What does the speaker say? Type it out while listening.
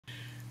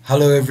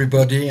Hello,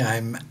 everybody.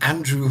 I'm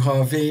Andrew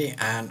Harvey,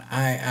 and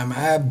I am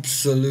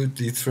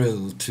absolutely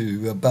thrilled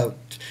to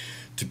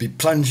be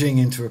plunging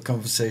into a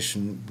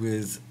conversation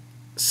with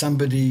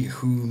somebody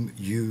whom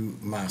you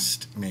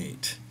must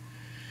meet.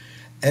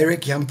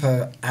 Erik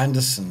Jampa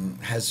Andersson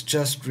has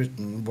just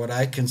written what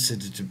I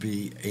consider to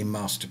be a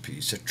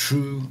masterpiece, a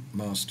true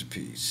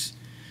masterpiece,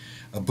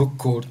 a book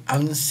called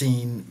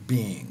Unseen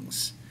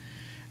Beings.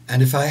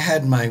 And if I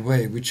had my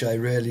way, which I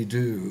rarely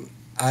do,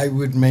 I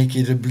would make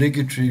it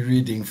obligatory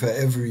reading for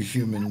every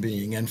human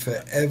being and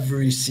for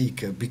every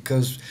seeker,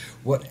 because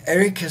what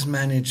Eric has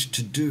managed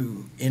to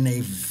do in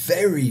a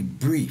very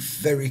brief,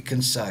 very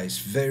concise,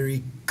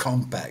 very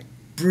compact,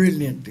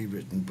 brilliantly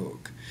written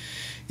book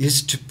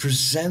is to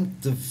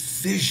present the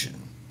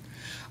vision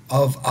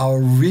of our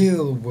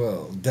real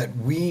world that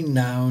we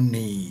now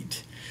need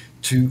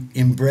to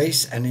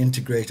embrace and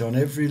integrate on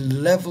every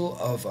level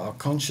of our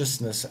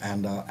consciousness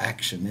and our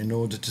action in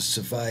order to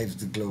survive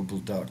the global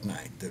dark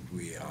night that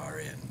we are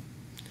in.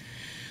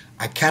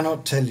 I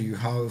cannot tell you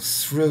how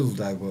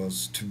thrilled I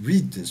was to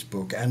read this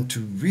book and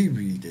to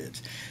reread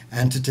it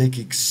and to take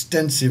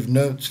extensive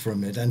notes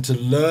from it and to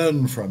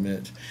learn from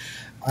it.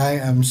 I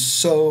am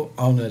so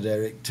honored,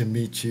 Eric, to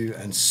meet you,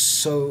 and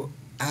so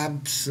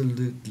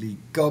absolutely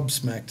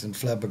gobsmacked and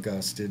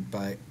flabbergasted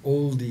by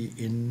all the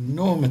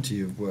enormity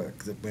of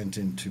work that went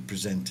into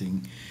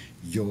presenting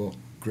your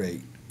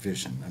great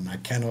vision. And I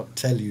cannot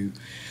tell you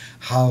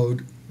how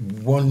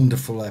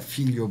wonderful I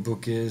feel your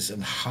book is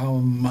and how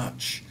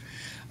much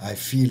I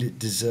feel it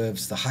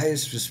deserves the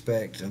highest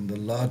respect and the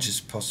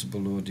largest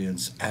possible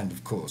audience and,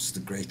 of course, the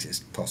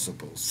greatest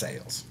possible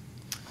sales.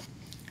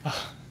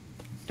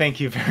 Thank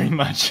you very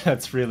much.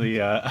 That's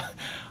really,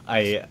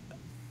 I,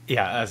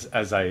 yeah,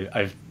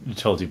 I've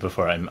told you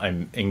before,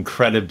 I'm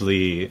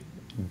incredibly,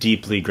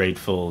 deeply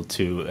grateful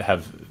to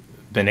have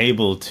been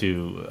able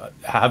to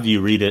have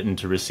you read it and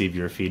to receive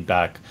your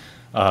feedback,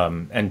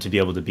 and to be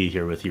able to be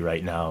here with you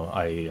right now.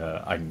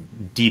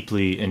 I'm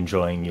deeply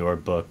enjoying your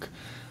book,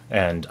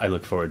 and I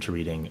look forward to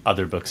reading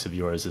other books of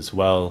yours as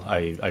well.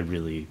 I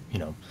really,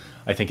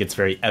 I think it's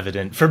very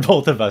evident for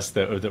both of us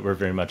that we're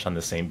very much on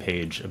the same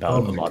page Oh about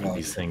a my lot of God.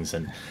 these things.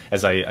 And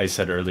as I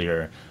said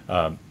earlier,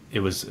 it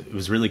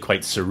was really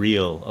quite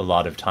surreal a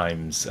lot of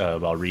times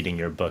while reading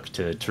your book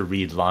to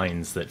read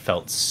lines that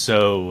felt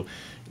so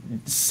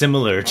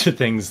similar to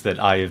things that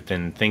I have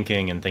been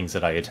thinking and things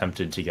that I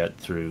attempted to get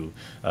through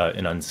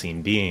in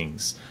Unseen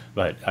Beings.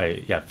 But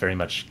yeah, very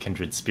much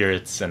kindred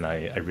spirits, and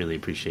I really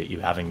appreciate you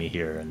having me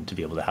here and to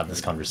be able to have this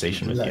It's a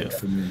conversation with you. delight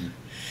for me.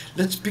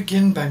 Let's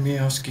begin by me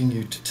asking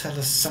you to tell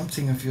us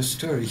something of your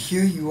story.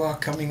 Here you are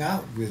coming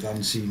out with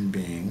Unseen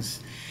Beings.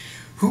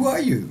 Who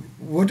are you?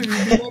 What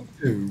have you been up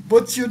to?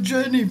 What's your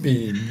journey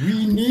been?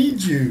 We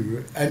need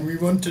you and we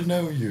want to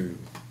know you.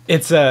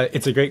 It's a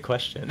great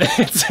question.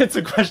 It's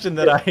a question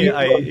that I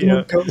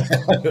Don't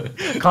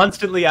go.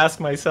 constantly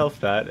ask myself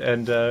that,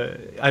 and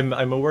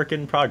I'm a work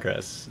in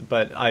progress.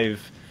 But I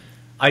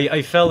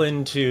fell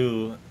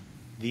into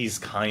these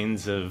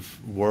kinds of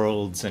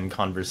worlds and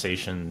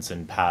conversations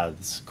and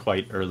paths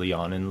quite early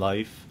on in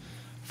life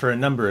for a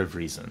number of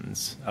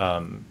reasons.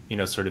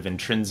 Sort of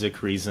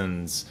intrinsic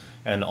reasons,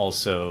 and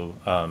also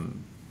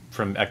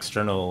from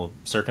external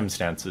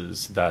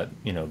circumstances that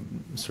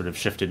sort of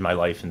shifted my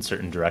life in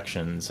certain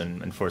directions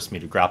and forced me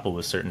to grapple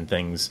with certain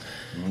things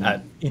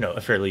at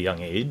a fairly young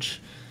age.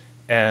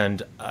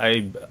 And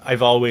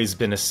I've always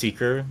been a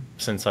seeker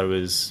since I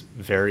was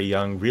very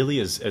young, really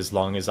as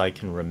long as I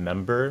can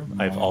remember.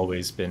 I've Wow.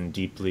 always been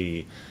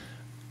deeply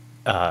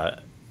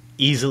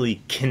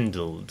easily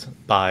kindled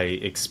by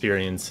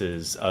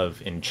experiences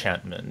of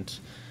enchantment,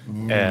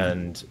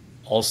 and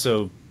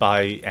also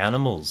by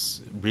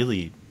animals,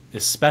 really,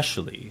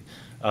 especially.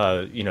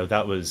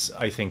 That was,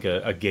 I think,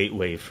 a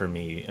gateway for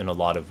me in a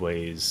lot of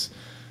ways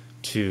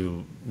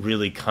to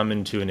really come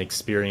into an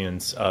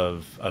experience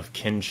of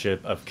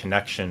kinship, of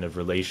connection, of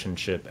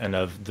relationship, and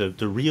of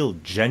the real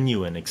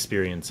genuine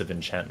experience of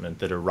enchantment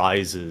that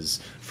arises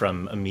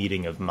from a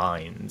meeting of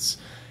minds.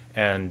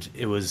 And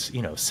it was,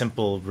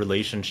 simple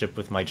relationship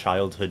with my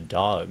childhood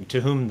dog, to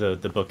whom the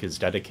book is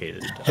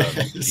dedicated.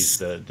 She's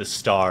Yes. the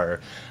star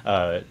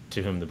to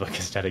whom the book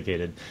is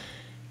dedicated.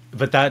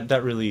 But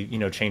that really,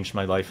 changed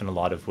my life in a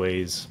lot of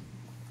ways.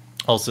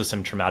 Also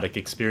some traumatic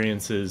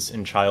experiences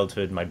in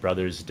childhood, my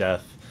brother's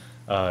death,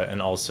 and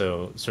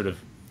also sort of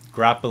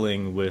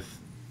grappling with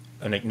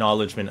an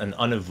acknowledgement, an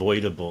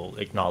unavoidable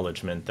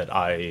acknowledgement that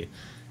I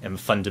am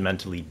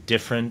fundamentally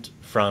different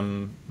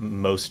from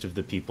most of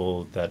the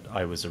people that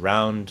I was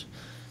around,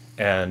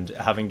 and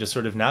having to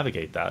sort of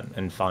navigate that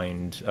and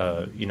find,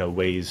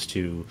 ways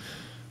to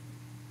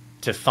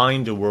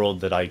find a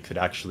world that I could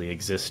actually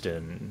exist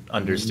in,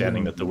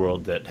 understanding that the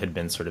world that had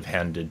been sort of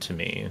handed to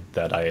me,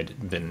 that I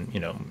had been,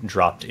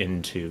 dropped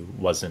into,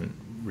 wasn't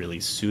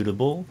really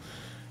suitable.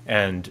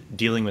 and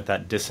dealing with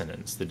that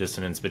dissonance, the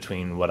dissonance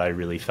between what I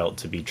really felt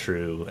to be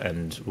true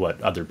and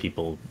what other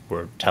people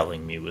were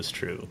telling me was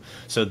true.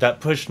 So that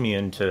pushed me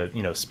into,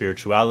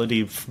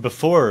 spirituality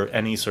before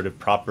any sort of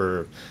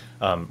proper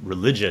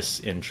religious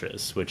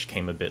interests, which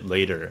came a bit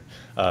later.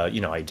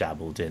 I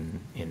dabbled in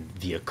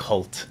the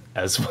occult,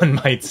 as one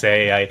might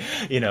say.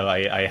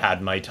 I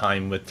had my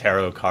time with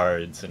tarot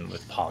cards and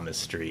with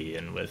palmistry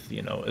and with,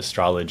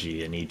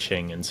 astrology and I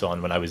Ching and so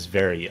on when I was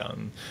very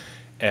young.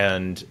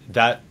 And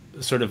that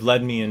sort of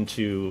led me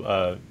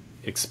into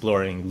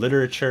exploring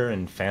literature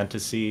and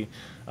fantasy.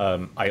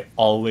 I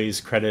always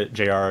credit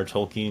J.R.R.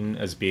 Tolkien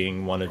as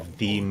being one of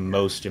the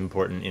most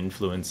important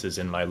influences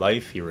in my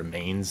life. He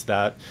remains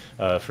that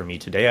for me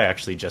today. I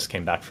actually just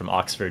came back from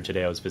Oxford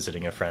today. I was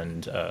visiting a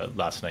friend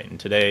last night and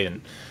today,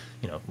 and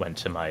went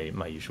to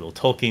my usual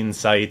Tolkien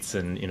sites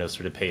and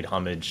sort of paid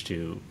homage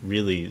to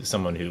really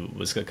someone who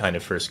was the kind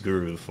of first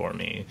guru for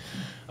me.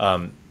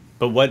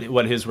 But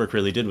what his work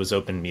really did was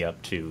open me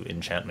up to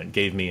enchantment,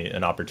 gave me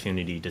an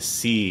opportunity to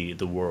see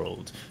the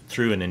world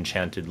through an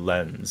enchanted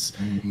lens.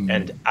 Mm-hmm.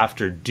 And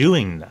after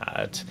doing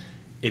that,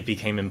 it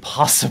became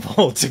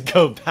impossible to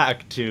go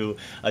back to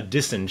a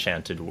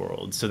disenchanted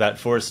world. So that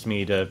forced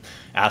me to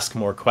ask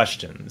more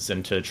questions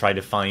and to try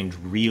to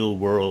find real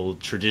world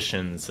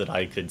traditions that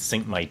I could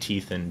sink my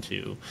teeth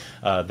into,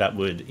 that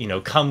would,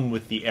 come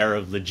with the air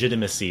of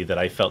legitimacy that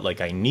I felt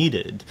like I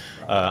needed.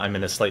 I'm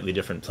in a slightly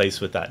different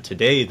place with that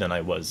today than I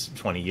was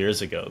 20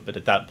 years ago. But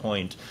at that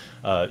point,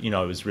 I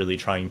was really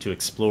trying to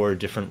explore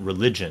different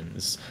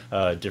religions,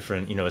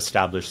 different,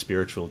 established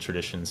spiritual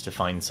traditions to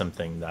find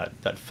something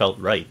that felt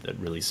right, that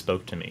really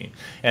spoke to me.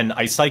 And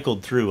I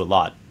cycled through a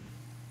lot.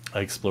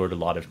 I explored a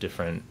lot of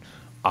different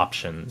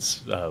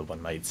options,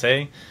 one might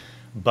say.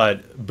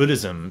 But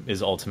Buddhism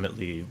is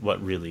ultimately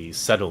what really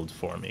settled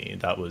for me.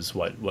 That was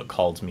what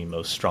called me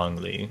most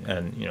strongly.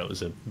 And, it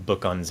was a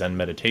book on Zen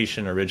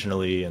meditation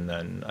originally, and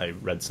then I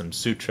read some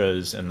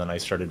sutras, and then I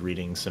started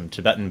reading some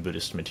Tibetan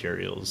Buddhist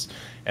materials.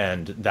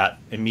 And that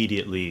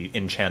immediately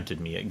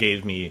enchanted me. It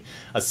gave me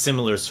a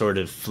similar sort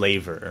of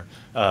flavor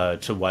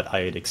to what I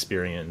had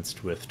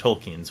experienced with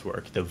Tolkien's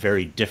work, though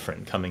very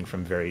different, coming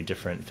from very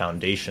different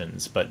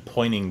foundations, but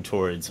pointing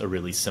towards a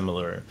really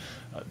similar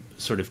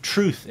sort of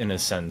truth in a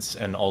sense,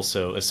 and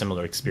also a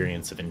similar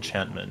experience of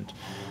enchantment.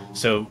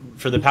 So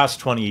for the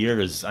past 20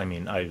 years,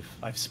 I've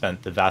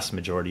spent the vast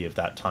majority of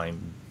that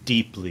time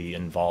deeply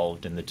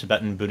involved in the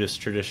Tibetan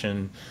Buddhist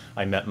tradition.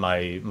 I met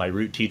my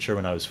root teacher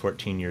when I was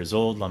 14 years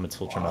old, Lama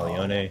Tsultrim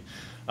Alione.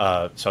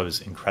 So I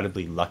was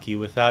incredibly lucky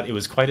with that. It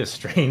was quite a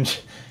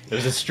strange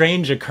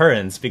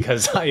occurrence,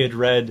 because I had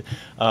read,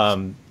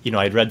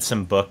 I'd read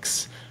some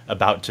books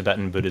about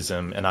Tibetan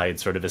Buddhism, and I had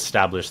sort of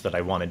established that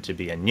I wanted to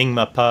be a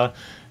Nyingmapa,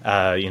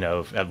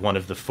 at one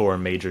of the four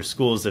major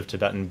schools of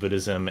Tibetan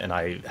Buddhism, and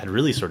I had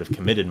really sort of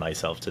committed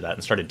myself to that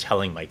and started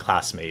telling my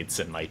classmates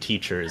and my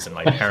teachers and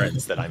my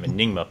parents that I'm a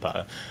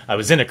Nyingmapa. I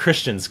was in a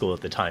Christian school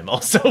at the time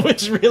also,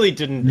 which really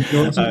didn't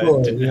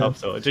help,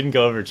 so it didn't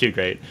go over too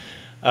great.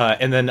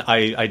 And then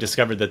I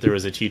discovered that there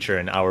was a teacher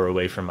an hour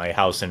away from my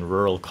house in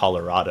rural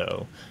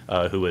Colorado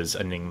who was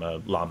a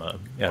Nyingma Lama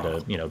at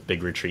a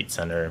big retreat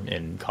center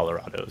in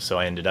Colorado. So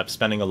I ended up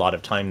spending a lot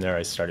of time there.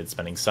 I started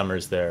spending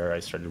summers there. I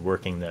started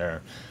working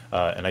there.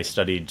 And I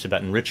studied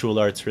Tibetan ritual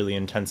arts really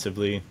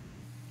intensively.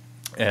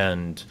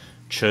 And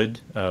Chud,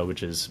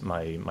 which is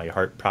my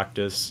heart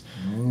practice.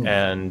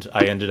 And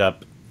I ended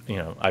up,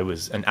 I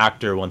was an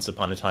actor once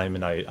upon a time,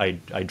 and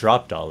I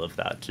dropped all of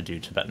that to do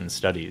Tibetan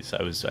studies.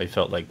 I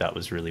felt like that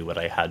was really what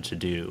I had to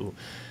do.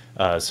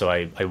 So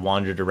I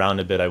wandered around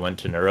a bit. I went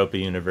to Naropa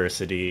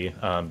University,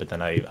 but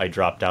then I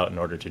dropped out in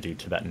order to do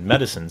Tibetan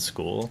medicine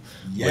school,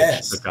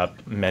 which took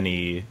up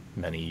many,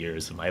 many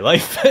years of my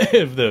life,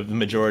 the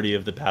majority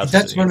of the past.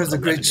 That's one of the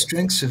great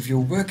strengths of your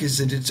work, is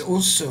that it's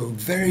also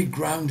very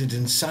grounded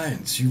in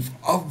science. You've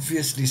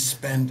obviously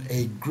spent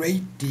a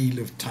great deal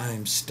of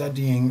time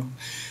studying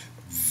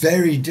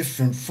very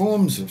different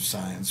forms of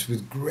science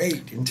with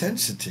great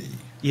intensity.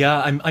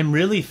 Yeah, I'm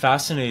really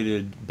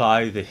fascinated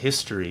by the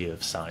history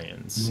of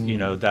science.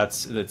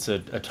 That's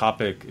a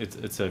topic.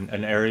 It's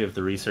an area of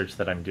the research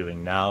that I'm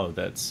doing now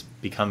that's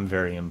become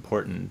very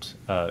important.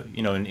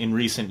 In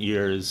recent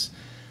years,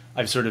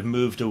 I've sort of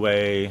moved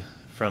away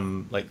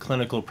from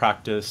clinical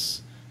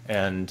practice,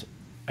 and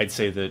I'd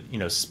say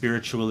that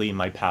spiritually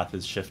my path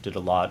has shifted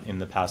a lot in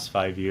the past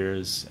 5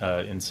 years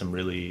in some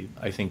really,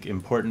 I think,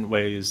 important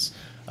ways.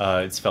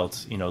 It's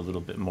felt a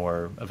little bit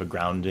more of a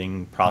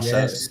grounding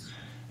process. Yes.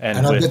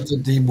 And I bet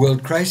that the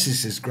world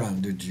crisis has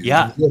grounded you.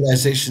 Yeah. The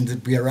realization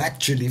that we are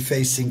actually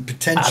facing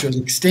potential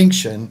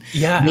extinction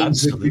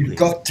means that we've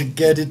got to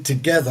get it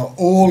together.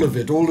 All of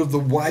it, all of the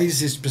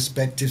wisest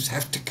perspectives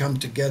have to come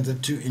together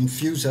to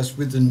infuse us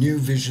with a new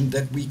vision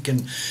that we can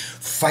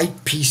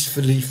fight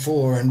peacefully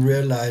for and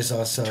realize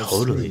ourselves.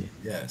 Totally. Through.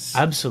 Yes.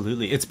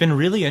 Absolutely. It's been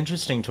really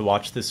interesting to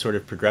watch this sort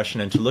of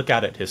progression and to look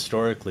at it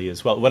historically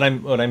as well. What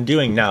I'm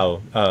doing now,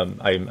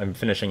 I'm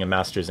finishing a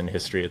master's in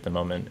history at the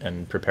moment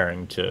and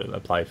preparing to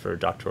apply apply for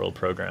doctoral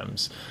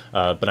programs.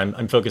 But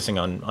I'm focusing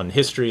on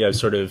history. I've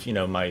sort of,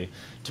 my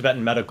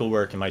Tibetan medical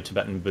work and my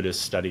Tibetan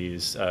Buddhist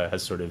studies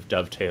has sort of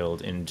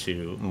dovetailed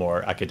into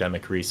more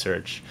academic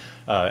research.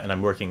 And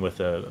I'm working with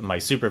my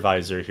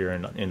supervisor here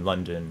in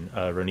London,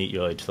 Ronit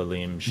Yoy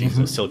Tlalim. She's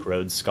a Silk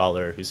Road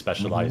scholar who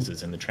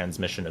specializes in the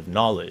transmission of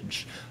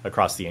knowledge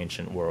across the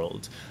ancient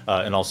world,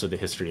 and also the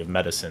history of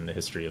medicine, the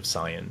history of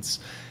science.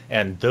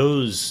 And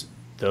those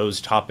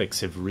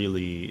topics have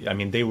really,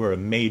 they were a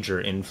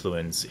major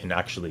influence in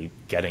actually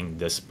getting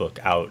this book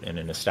out and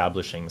in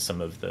establishing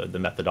some of the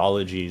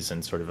methodologies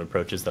and sort of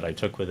approaches that I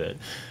took with it,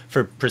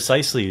 for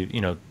precisely,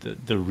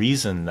 the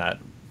reason that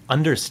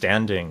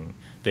understanding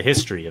the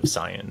history of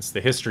science,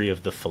 the history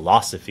of the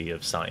philosophy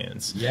of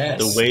science, yes,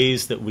 the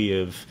ways that we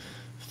have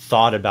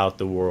thought about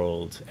the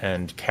world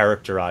and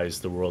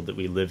characterized the world that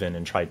we live in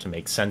and tried to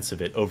make sense of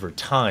it over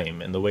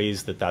time, and the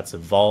ways that that's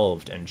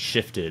evolved and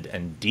shifted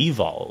and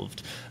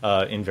devolved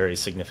in very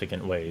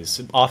significant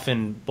ways,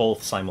 often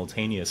both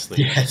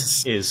simultaneously,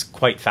 yes, is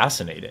quite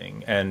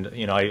fascinating. And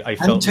I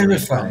felt and really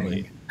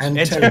terrifying.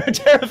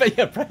 Terrifying.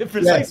 Yeah,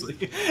 precisely.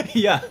 Yes.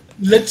 Yeah.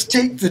 Let's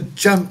take the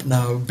jump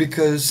now,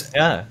 because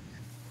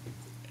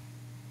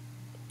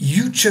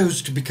you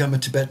chose to become a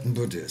Tibetan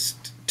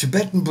Buddhist.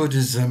 Tibetan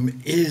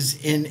Buddhism is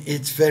in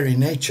its very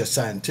nature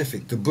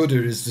scientific. The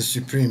Buddha is the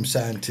supreme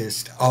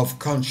scientist of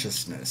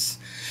consciousness.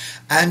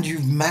 And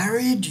you've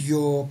married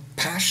your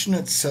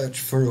passionate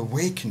search for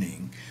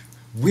awakening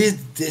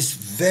with this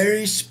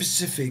very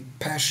specific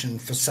passion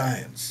for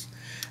science.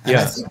 And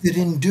I think that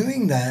in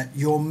doing that,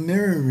 you're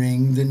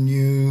mirroring the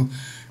new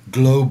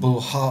global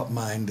heart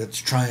mind that's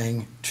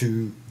trying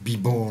to be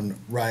born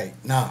right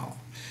now.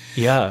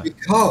 Yeah.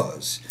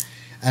 Because,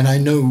 and I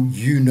know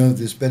you know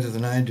this better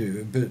than I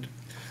do, but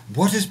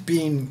what has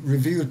been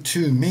revealed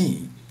to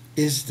me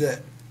is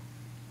that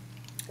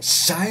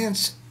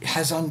science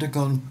has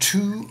undergone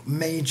two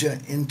major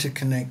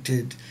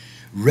interconnected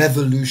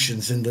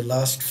revolutions in the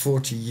last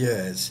 40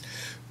 years,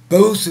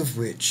 both of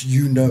which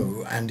you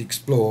know and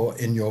explore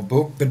in your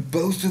book, but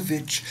both of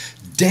which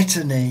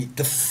detonate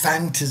the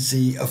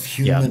fantasy of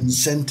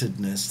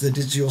human-centeredness that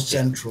is your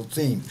central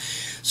theme.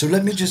 So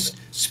let me just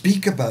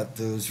speak about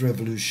those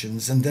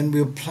revolutions, and then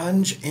we'll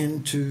plunge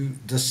into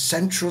the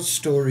central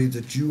story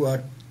that you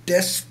are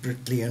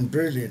desperately and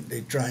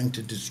brilliantly trying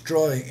to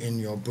destroy in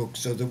your book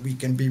so that we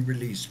can be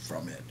released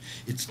from it.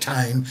 It's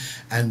time,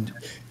 and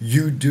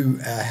you do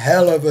a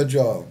hell of a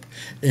job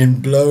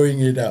in blowing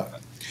it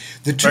up.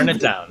 Burn it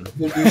down.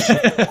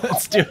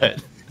 Let's do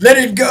it. Let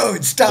it go.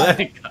 It's time. Let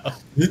it go.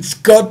 It's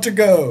got to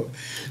go.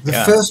 The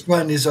first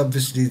one is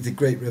obviously the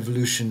great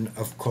revolution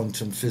of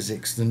quantum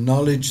physics, the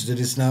knowledge that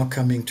is now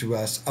coming to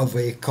us of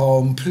a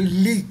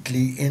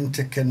completely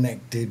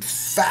interconnected,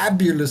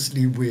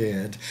 fabulously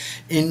weird,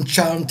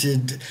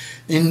 enchanted,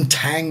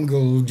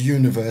 entangled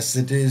universe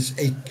that is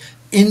a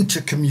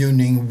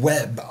intercommuning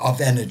web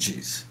of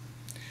energies.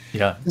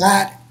 Yeah.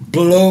 That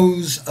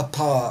blows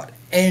apart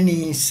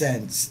any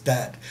sense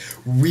that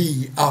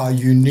we are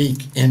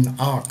unique in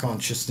our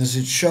consciousness.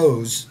 It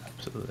shows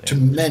to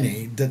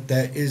many that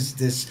there is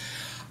this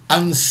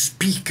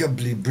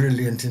unspeakably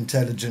brilliant,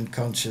 intelligent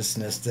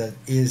consciousness that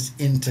is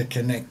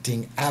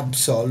interconnecting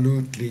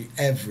absolutely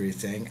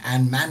everything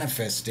and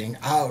manifesting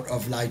out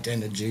of light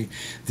energy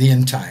the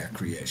entire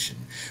creation,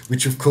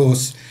 which of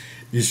course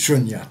is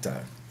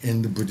Shunyata.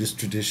 In the Buddhist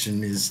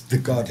tradition is the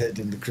Godhead,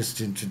 in the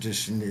Christian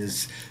tradition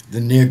is the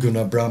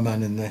Nirguna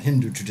Brahman, in the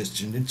Hindu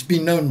tradition. It's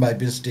been known by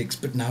mystics,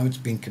 but now it's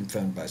been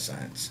confirmed by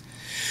science.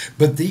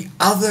 But the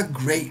other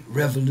great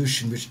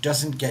revolution, which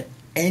doesn't get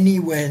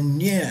anywhere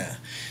near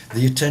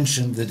the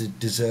attention that it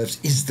deserves,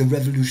 is the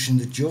revolution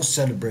that you're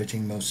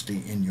celebrating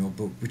mostly in your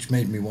book, which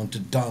made me want to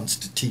dance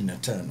to Tina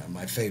Turner,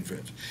 my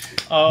favorite.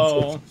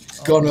 Oh.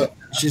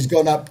 She's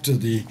gone up to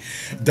the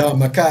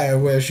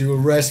Dharmakaya where she will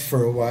rest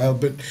for a while,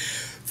 but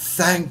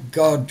thank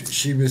God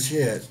she was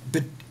here.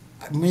 But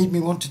it made me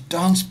want to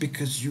dance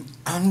because you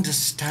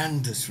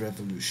understand this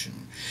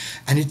revolution.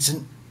 And it's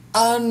an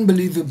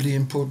unbelievably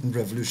important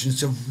revolution.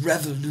 It's a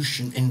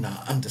revolution in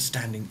our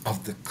understanding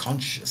of the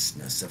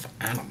consciousness of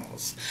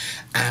animals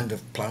and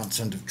of plants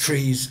and of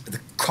trees,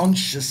 the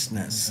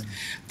consciousness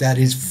that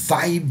is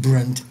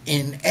vibrant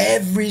in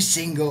every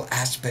single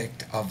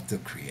aspect of the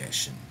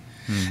creation.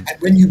 And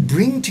when you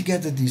bring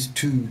together these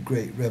two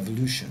great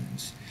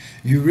revolutions,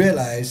 you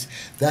realize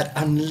that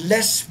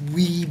unless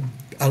we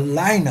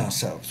align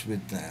ourselves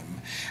with them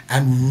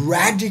and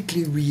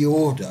radically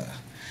reorder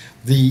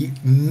the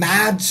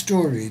mad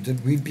story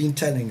that we've been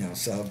telling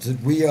ourselves,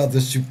 that we are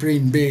the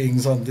supreme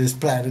beings on this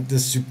planet, the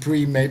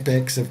supreme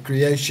apex of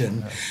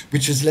creation,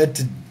 which has led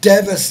to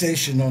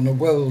devastation on a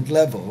world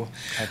level.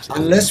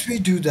 Absolutely. Unless we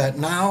do that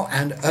now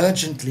and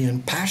urgently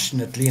and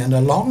passionately and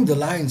along the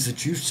lines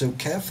that you've so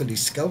carefully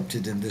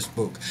sculpted in this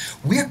book,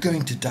 we're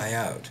going to die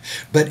out.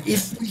 But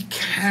if we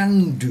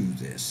can do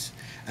this,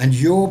 and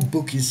your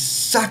book is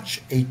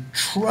such a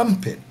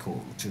trumpet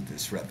call to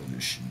this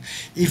revolution,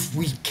 if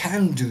we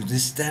can do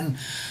this, then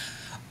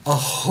a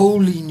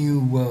wholly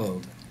new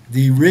world,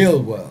 the real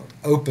world,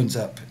 opens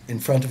up in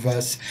front of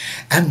us,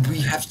 and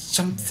we have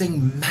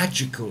something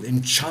magical,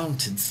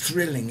 enchanted,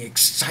 thrilling,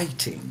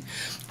 exciting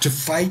to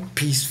fight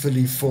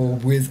peacefully for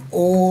with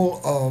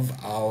all of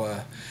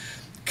our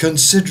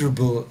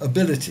considerable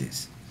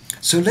abilities.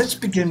 So let's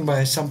begin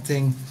by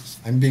something.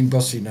 I'm being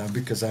bossy now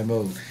because I'm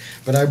old,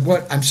 but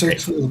I'm so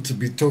thrilled to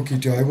be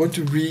talking to you. I want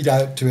to read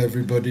out to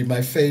everybody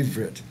my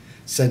favorite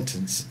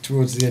sentence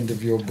towards the end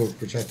of your book,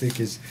 which I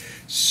think is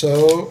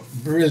so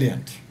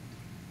brilliant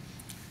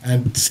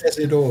and says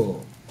it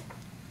all.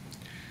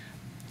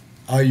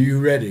 Are you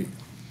ready?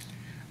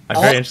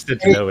 I'm very interested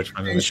to know which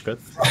one of which book.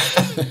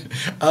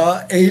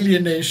 Our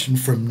alienation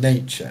from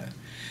nature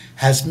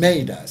has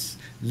made us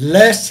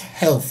less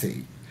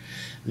healthy,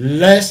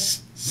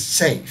 less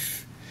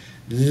safe,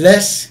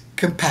 less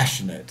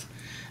compassionate,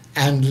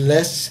 and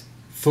less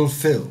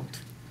fulfilled.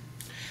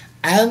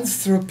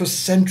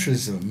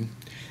 Anthropocentrism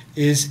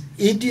is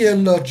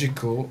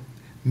ideological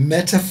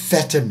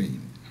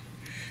methamphetamine,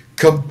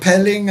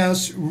 compelling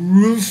us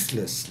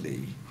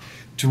ruthlessly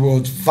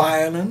towards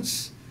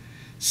violence,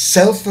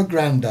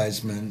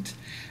 self-aggrandizement,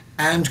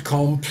 and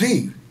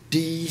complete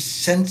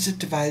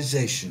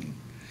desensitization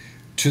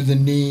to the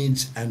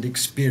needs and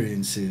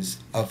experiences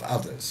of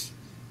others.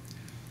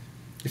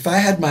 If I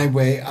had my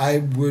way, I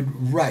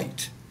would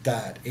write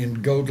that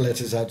in gold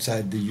letters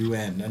outside the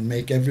UN and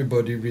make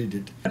everybody read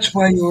it. That's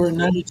why your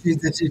analogy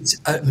that it's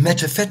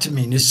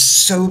methamphetamine is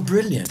so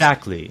brilliant.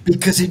 Exactly.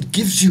 Because it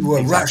gives you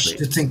a rush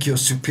to think you're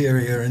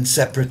superior and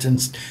separate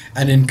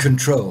and in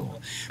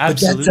control.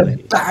 Absolutely. But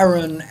that's a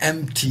barren,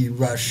 empty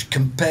rush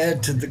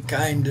compared to the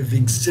kind of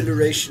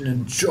exhilaration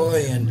and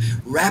joy and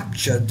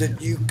rapture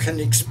that you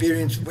can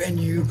experience when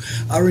you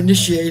are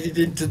initiated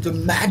into the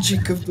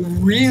magic of the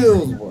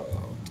real world.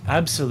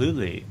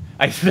 Absolutely.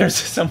 There's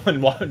someone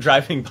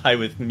driving by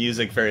with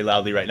music very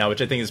loudly right now,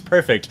 which I think is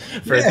perfect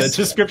for the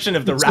description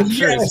of the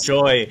rapturous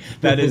joy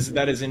that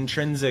is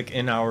intrinsic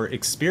in our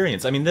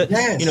experience. I mean,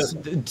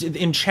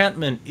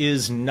 enchantment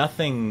is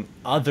nothing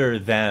other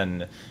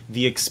than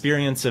the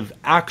experience of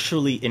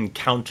actually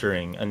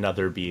encountering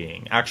another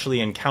being, actually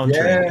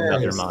encountering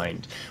another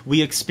mind.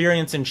 We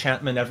experience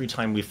enchantment every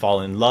time we fall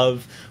in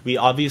love. We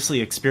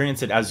obviously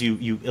experience it, as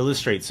you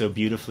illustrate so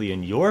beautifully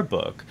in your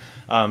book,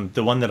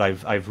 the one that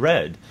I've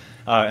read.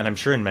 And I'm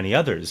sure in many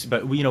others,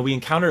 but we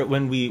encounter it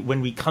when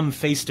we come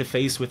face to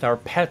face with our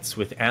pets,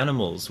 with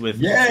animals,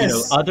 with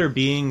other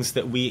beings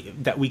that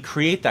we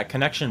create that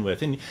connection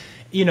with. And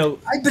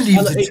I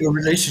believe that your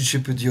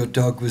relationship with your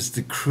dog was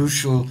the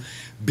crucial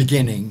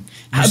beginning.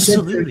 You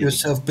said to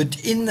yourself,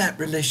 but in that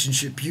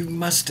relationship, you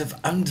must have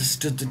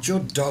understood that your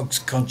dog's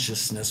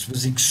consciousness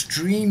was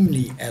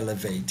extremely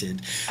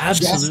elevated,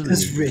 just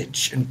as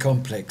rich and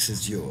complex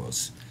as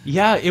yours.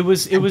 Yeah, it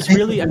was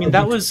really. I mean,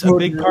 that was a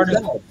big part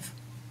of.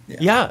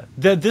 Yeah,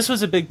 this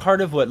was a big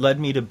part of what led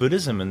me to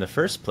Buddhism in the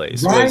first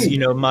place. Was,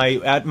 my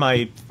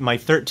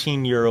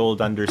 13-year-old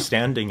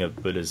understanding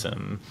of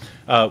Buddhism,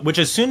 which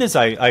as soon as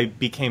I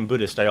became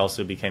Buddhist, I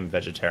also became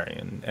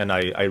vegetarian, and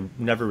I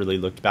never really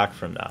looked back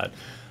from that.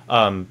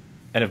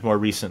 And have more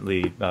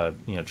recently,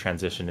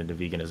 transitioned into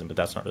veganism, but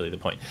that's not really the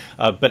point.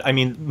 But I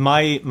mean,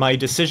 my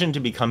decision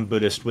to become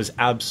Buddhist was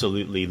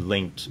absolutely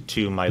linked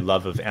to my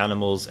love of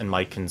animals and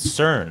my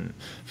concern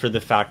for the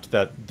fact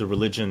that the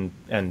religion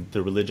and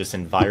the religious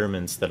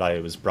environments that I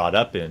was brought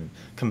up in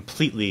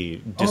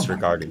completely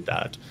disregarded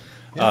that.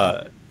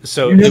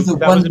 So the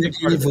one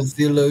medieval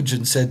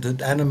theologian said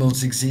that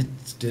animals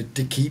existed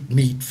to keep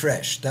meat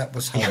fresh. That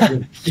was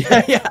how.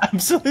 Yeah,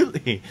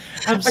 absolutely.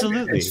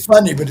 It's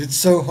funny, but it's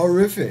so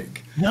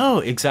horrific. No,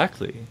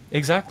 exactly.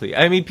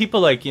 I mean,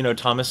 people like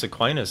Thomas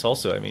Aquinas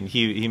also. I mean,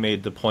 he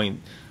made the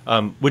point,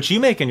 which you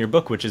make in your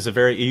book, which is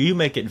you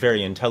make it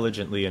very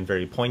intelligently and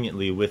very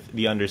poignantly with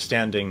the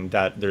understanding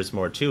that there's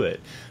more to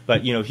it.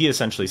 But he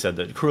essentially said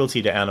that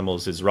cruelty to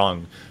animals is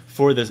wrong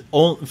for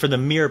the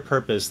mere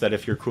purpose that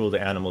if you're cruel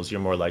to animals,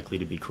 you're more likely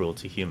to be cruel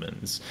to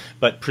humans.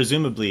 But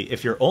presumably,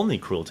 if you're only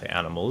cruel to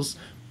animals,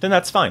 then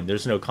that's fine.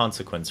 There's no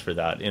consequence for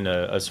that in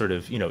a sort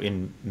of,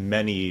 in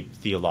many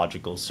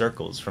theological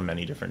circles from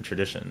many different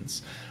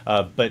traditions.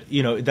 But,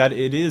 that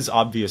it is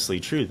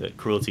obviously true that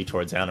cruelty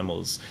towards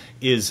animals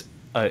is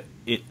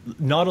it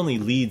not only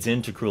leads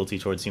into cruelty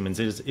towards humans,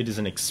 it is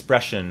an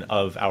expression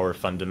of our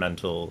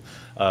fundamental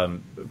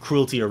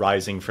cruelty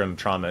arising from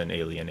trauma and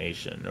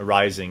alienation,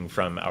 arising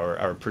from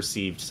our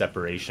perceived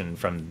separation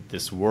from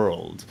this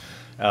world,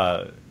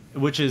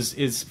 which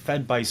is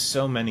fed by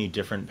so many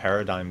different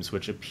paradigms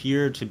which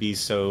appear to be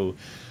so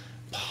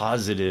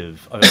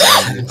positive,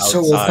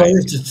 so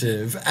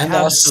authoritative, and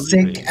are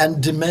sick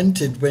and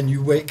demented when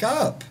you wake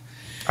up.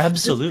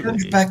 Absolutely. It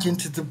comes back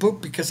into the book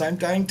because I'm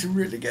dying to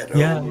really get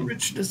all the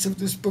richness of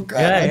this book.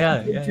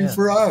 I could talk to you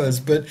for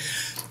hours. But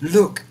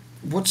look,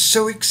 what's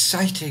so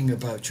exciting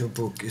about your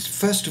book is,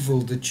 first of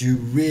all, that you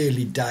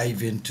really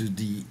dive into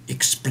the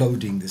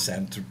exploding this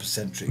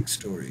anthropocentric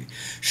story,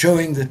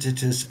 showing that it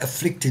has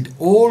afflicted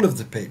all of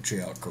the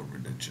patriarchal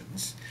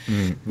religions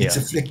It's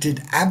Yeah.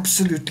 afflicted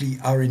absolutely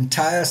our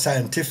entire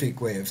scientific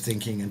way of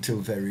thinking until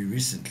very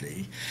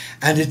recently.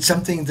 And it's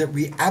something that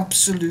we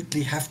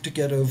absolutely have to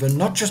get over,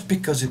 not just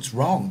because it's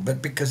wrong,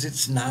 but because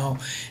it's now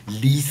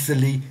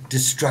lethally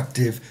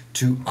destructive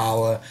to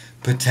our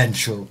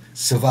potential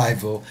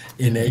survival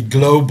in a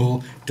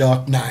global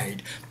dark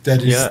night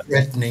that is Yeah.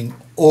 threatening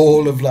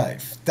all of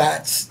life.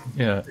 That's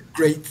Yeah. the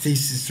great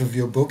thesis of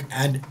your book,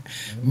 and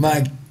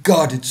my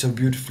God, it's so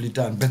beautifully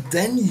done. But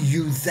then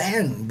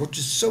what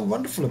is so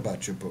wonderful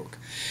about your book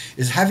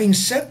is, having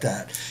said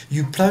that,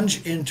 you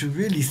plunge into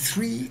really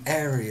three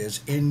areas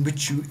in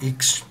which you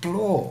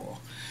explore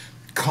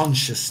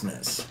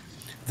consciousness.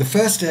 The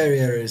first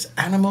area is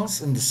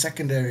animals, and the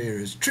second area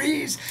is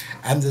trees,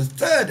 and the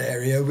third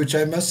area, which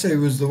I must say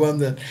was the one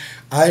that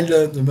I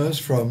learned the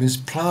most from, is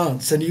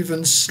plants and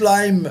even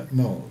slime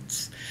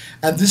molds.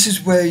 And this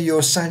is where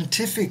your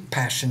scientific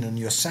passion and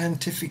your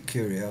scientific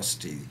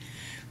curiosity,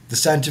 the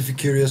scientific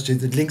curiosity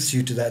that links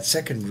you to that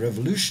second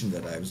revolution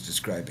that I was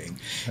describing,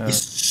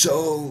 is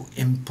so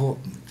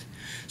important.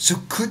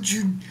 So could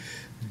you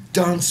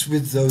dance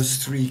with those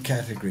three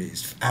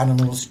categories,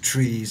 animals,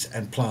 trees,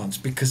 and plants,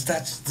 because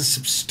that's the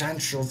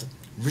substantial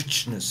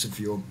richness of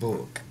your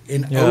book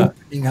in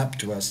opening up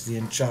to us the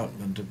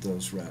enchantment of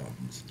those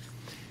realms.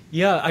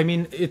 Yeah, I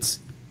mean,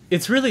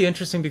 it's really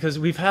interesting because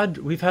we've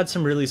had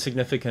some really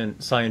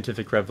significant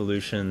scientific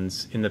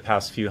revolutions in the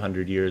past few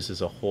hundred years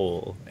as a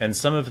whole, and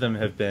some of them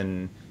have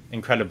been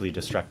incredibly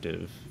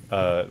destructive,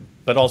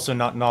 but also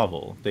not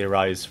novel. They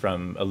arise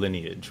from a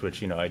lineage,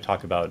 which, I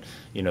talk about,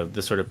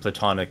 the sort of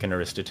Platonic and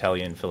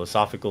Aristotelian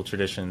philosophical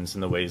traditions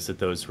and the ways that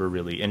those were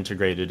really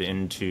integrated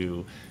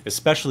into,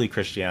 especially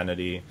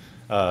Christianity,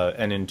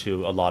 and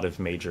into a lot of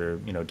major,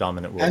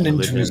 dominant world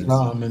religions. And into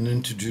Islam and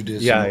into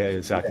Judaism. Yeah,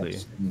 exactly.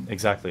 Yes.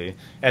 Exactly.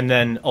 And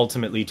then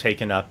ultimately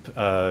taken up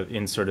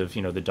in sort of,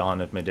 the dawn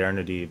of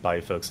modernity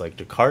by folks like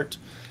Descartes.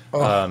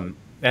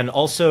 And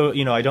also,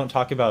 I don't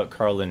talk about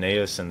Carl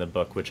Linnaeus in the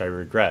book, which I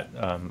regret.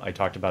 I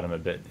talked about him a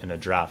bit in a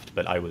draft,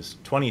 but I was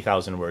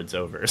 20,000 words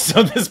over.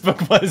 So this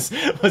book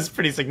was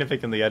pretty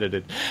significantly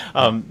edited.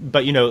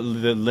 But,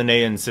 the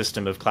Linnaean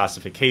system of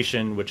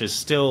classification, which is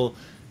still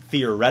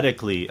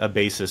theoretically a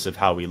basis of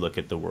how we look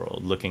at the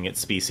world, looking at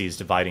species,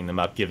 dividing them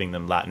up, giving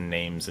them Latin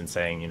names, and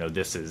saying,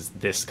 this is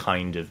this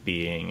kind of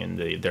being, and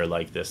they're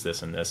like this,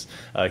 this, and this.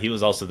 He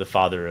was also the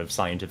father of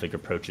scientific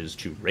approaches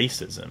to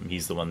racism.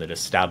 He's the one that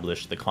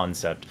established the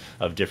concept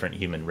of different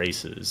human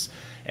races.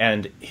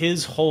 And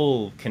his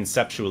whole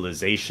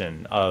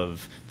conceptualization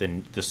of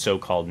the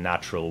so-called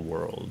natural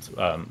world,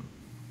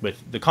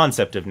 with the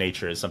concept of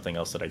nature, is something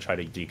else that I try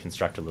to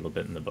deconstruct a little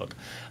bit in the book.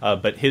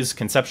 But his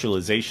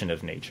conceptualization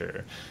of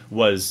nature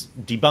was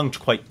debunked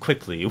quite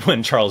quickly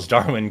when Charles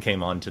Darwin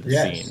came onto the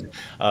scene.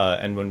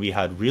 And when we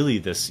had really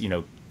this,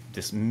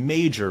 this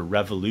major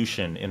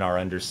revolution in our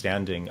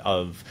understanding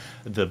of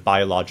the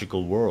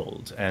biological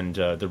world, and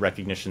the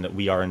recognition that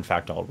we are in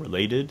fact all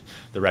related,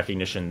 the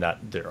recognition that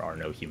there are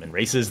no human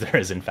races, there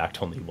is in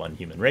fact only one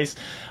human race,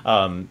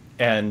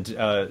 and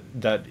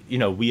that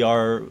we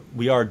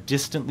are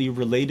distantly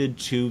related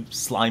to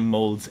slime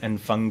molds and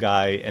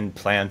fungi and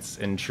plants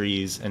and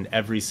trees and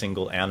every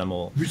single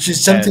animal, which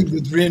is something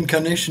that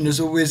reincarnation has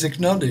always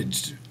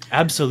acknowledged.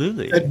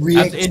 Absolutely. That we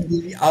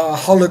actually are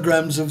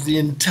holograms of the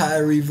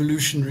entire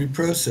evolutionary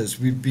process.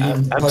 We've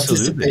been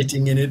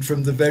participating in it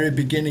from the very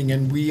beginning,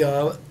 and we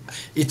are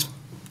its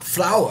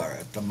flower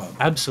at the moment.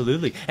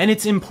 Absolutely. And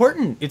it's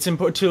important. It's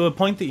important to a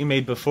point that you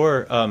made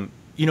before.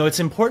 It's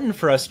important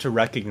for us to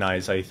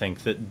recognize, I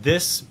think, that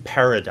this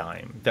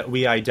paradigm that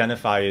we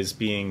identify as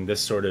being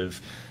this sort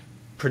of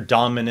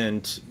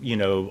predominant,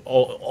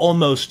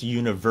 almost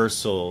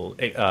universal,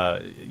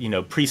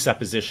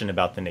 presupposition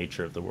about the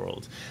nature of the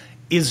world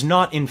is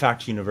not, in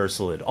fact,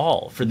 universal at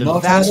all. For the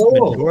vast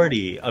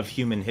majority of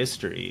human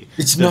history,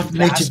 it's not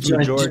native to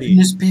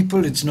indigenous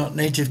people. It's not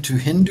native to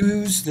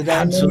Hindus.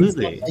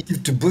 Absolutely. It's not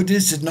native to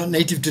Buddhists. It's not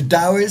native to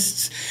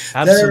Taoists.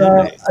 Absolutely. There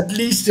are at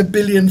least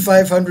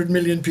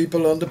 1,500,000,000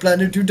 people on the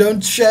planet who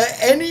don't share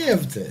any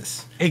of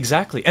this.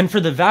 Exactly. And for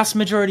the vast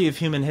majority of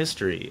human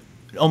history,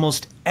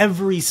 almost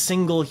every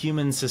single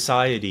human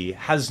society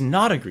has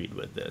not agreed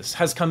with this,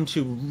 has come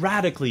to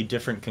radically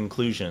different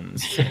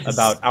conclusions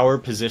about our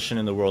position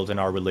in the world and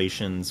our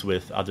relations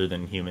with other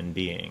than human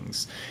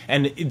beings.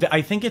 And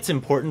I think it's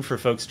important for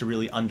folks to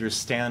really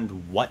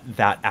understand what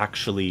that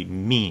actually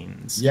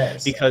means.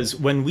 Yes. Because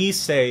when we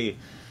say,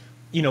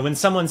 when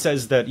someone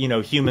says that,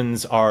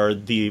 humans are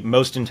the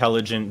most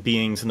intelligent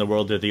beings in the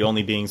world, they're the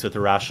only beings with a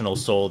rational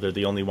soul, they're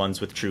the only ones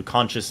with true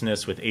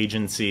consciousness, with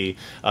agency,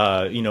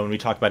 when we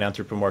talk about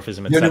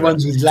anthropomorphism, etc. The only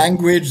ones with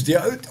language,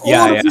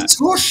 it's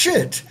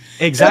horseshit.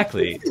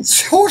 Exactly.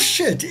 It's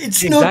horseshit.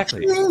 It's not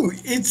true.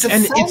 It's a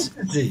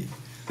fantasy.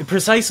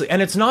 Precisely.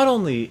 And it's not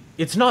only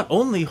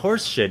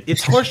horseshit,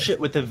 it's horseshit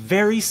with a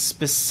very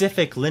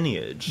specific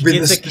lineage.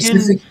 With a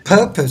specific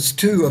purpose,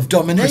 too, of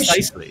domination.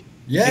 Precisely.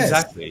 Yes.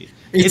 Exactly.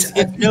 It's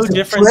no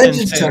different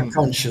than saying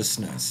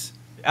consciousness.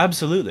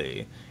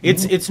 Absolutely.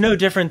 It's no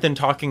different than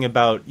talking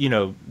about, you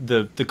know,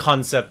 the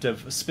concept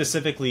of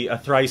specifically a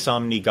thrice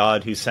omni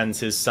God who sends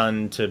his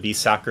son to be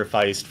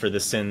sacrificed for the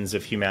sins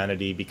of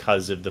humanity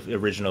because of the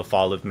original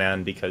fall of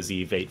man, because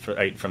Eve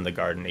ate from the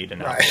garden, ate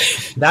an apple.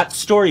 That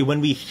story,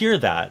 when we hear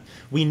that,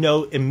 we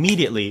know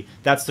immediately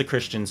that's the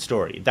Christian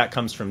story. That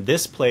comes from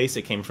this place,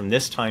 it came from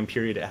this time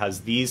period, it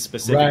has these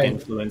specific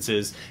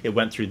influences, it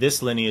went through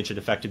this lineage, it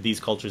affected these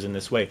cultures in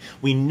this way.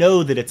 We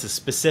know that it's a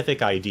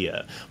specific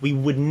idea. We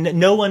would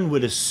no one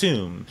would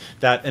assume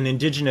that an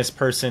indigenous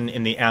person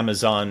in the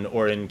Amazon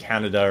or in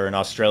Canada or in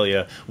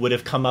Australia would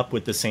have come up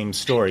with the same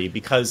story,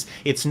 because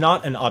it's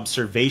not an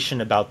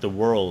observation about the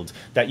world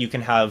that you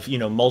can have, you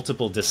know,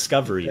 multiple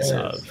discoveries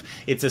of.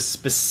 It's a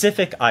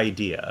specific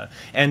idea,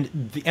 and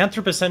the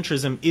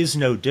anthropocentrism is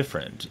no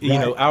different. You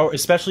know,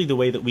 especially the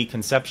way that we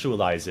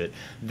conceptualize it,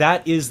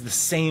 that is the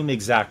same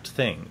exact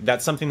thing.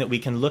 That's something that we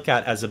can look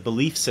at as a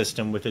belief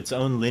system with its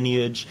own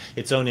lineage,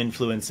 its own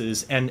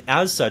influences, and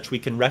as such we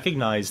can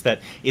recognize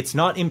that it's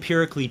not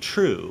empirically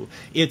true.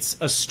 It's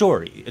a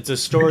story. It's a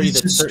story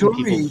that certain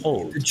people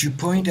hold. That you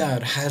point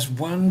out has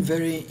one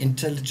very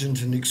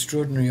intelligent and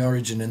extraordinary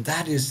origin, and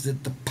that is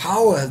that the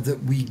power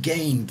that we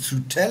gain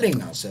through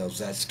telling ourselves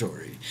that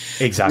story,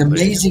 exactly, the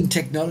amazing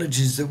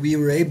technologies that we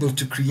were able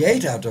to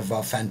create out of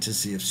our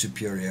fantasy of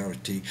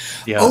superiority,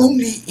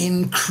 only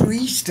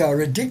increased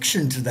our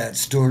addiction to that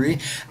story,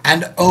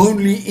 and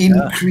only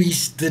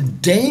increased the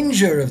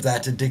danger of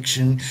that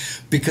addiction,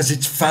 because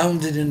it's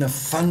founded in a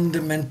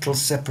fundamental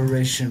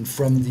separation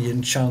from the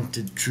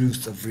enchanted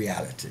truth of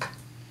reality.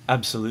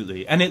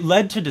 Absolutely. And it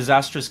led to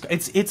disastrous,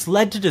 it's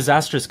led to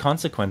disastrous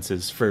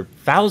consequences for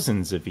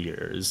thousands of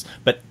years,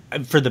 but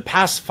for the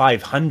past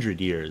 500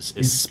 years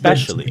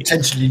especially.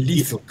 Potentially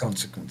lethal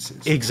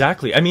consequences.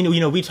 Exactly. I mean, you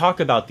know, we talk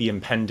about the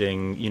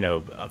impending, you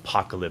know,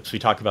 apocalypse. We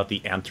talk about the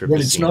Anthropocene. Well,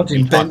 it's not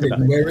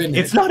impending. We're in it.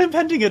 It's not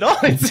impending at all.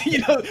 It's, you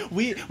know,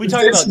 we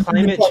talk about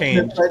climate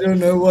change. I don't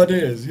know what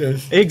is.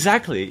 Yes.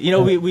 Exactly. You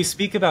know, we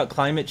speak about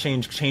climate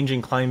change,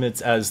 changing climates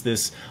as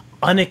this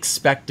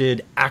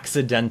unexpected,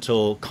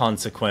 accidental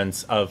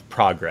consequence of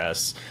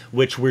progress,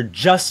 which we're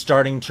just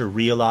starting to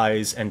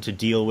realize and to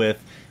deal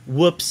with.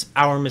 Whoops,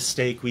 our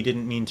mistake, we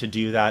didn't mean to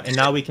do that. And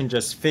now we can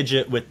just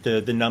fidget with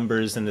the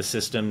numbers and the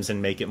systems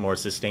and make it more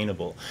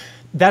sustainable.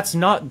 That's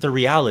not the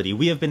reality.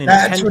 We have been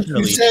intentionally changing the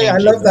world. That's what you say. I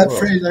love that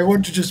phrase. I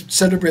want to just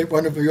celebrate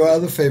one of your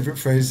other favorite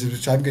phrases,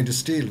 which I'm going to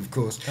steal, of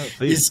course. Oh,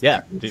 please.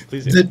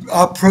 Please do.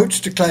 Our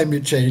approach to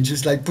climate change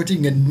is like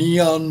putting a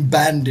neon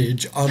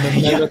bandage on a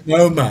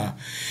melanoma.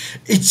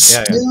 It's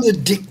still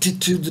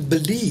addicted to the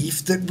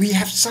belief that we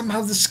have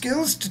somehow the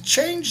skills to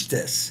change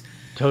this.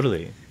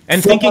 Totally.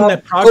 And thinking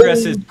that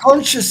progress is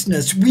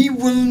consciousness. We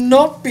will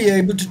not be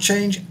able to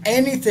change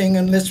anything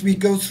unless we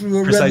go through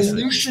a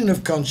revolution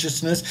of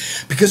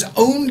consciousness, because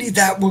only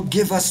that will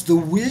give us the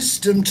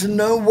wisdom to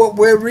know what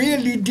we're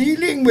really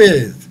dealing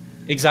with.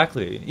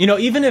 Exactly. You know,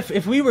 even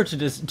if we were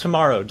to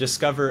tomorrow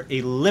discover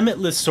a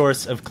limitless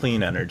source of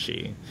clean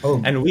energy,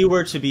 and we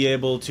were to be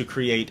able to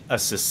create a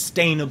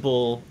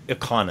sustainable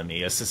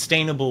economy, a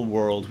sustainable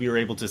world, we were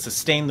able to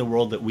sustain the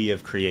world that we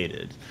have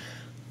created,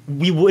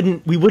 we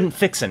wouldn't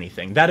fix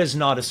anything. That is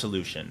not a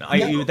solution.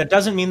 That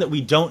doesn't mean that we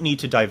don't need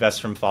to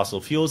divest from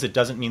fossil fuels. It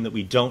doesn't mean that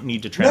we don't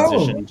need to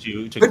transition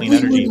to clean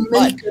energy. But we would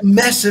make a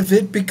mess of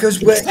it because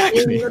we're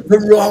in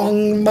the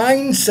wrong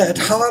mindset,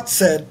 heart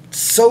set,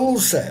 soul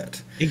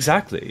set.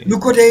 Exactly.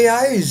 Look what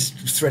AI is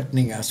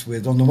threatening us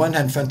with. On the one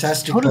hand,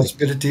 fantastic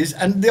possibilities,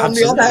 and on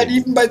the other hand,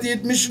 even by the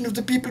admission of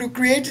the people who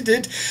created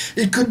it,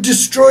 it could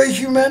destroy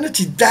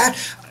humanity.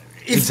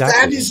 If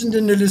that isn't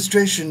an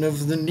illustration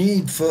of the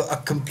need for a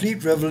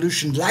complete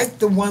revolution like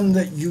the one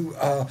that you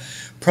are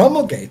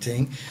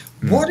promulgating,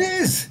 what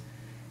is?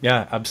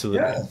 Yeah,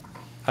 absolutely. Yeah.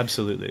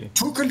 Absolutely.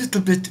 Talk a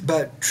little bit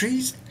about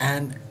trees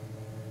and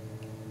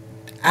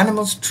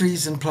animals,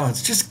 trees and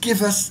plants. Just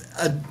give us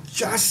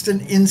just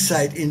an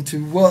insight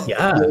into what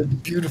your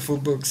beautiful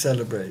book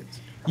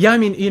celebrates. Yeah, I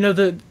mean, you know,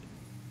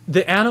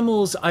 the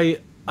animals,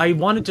 I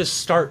wanted to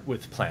start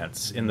with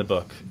plants in the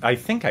book. I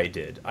think I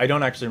did. I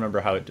don't actually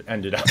remember how it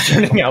ended up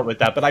turning out with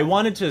that, but I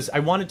wanted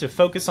to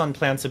focus on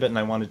plants a bit, and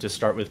I wanted to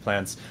start with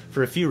plants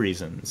for a few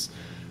reasons.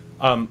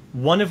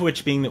 One of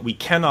which being that we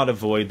cannot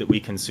avoid that we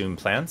consume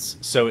plants,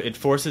 so it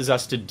forces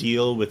us to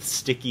deal with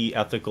sticky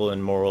ethical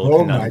and moral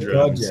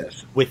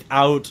conundrums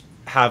without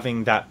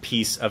having that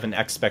piece of an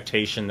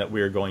expectation that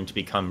we're going to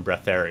become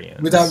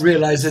breatharians. Without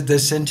realizing that they're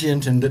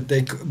sentient and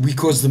that we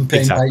cause them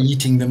pain by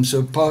eating them.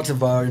 So part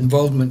of our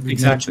involvement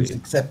with nature is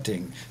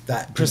accepting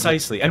that.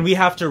 Precisely. And we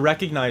have to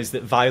recognize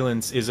that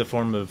violence is a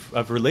form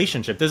of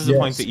relationship. This is a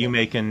point that you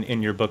make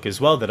in your book as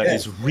well that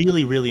is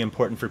really, really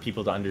important for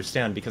people to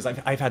understand, because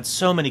I've had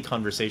so many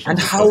conversations. And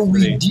how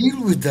we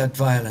deal with that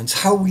violence,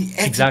 how we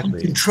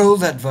ethically control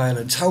that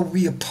violence, how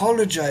we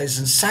apologize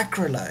and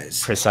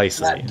sacralize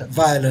that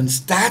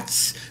violence.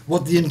 That's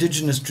what the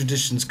indigenous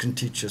traditions can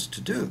teach us to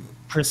do.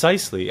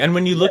 Precisely. And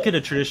when you look at a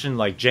tradition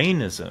like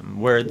Jainism,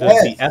 where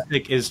the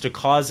ethic is to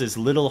cause as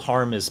little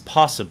harm as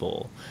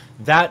possible,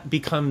 that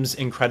becomes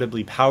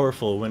incredibly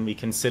powerful when we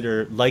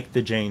consider, like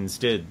the Jains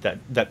did,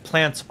 that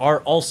plants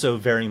are also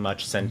very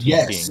much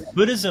sentient beings.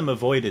 Buddhism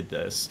avoided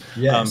this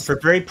for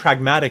very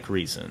pragmatic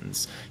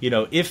reasons. You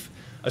know,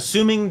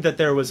 assuming that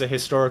there was a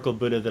historical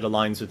Buddha that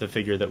aligns with the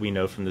figure that we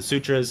know from the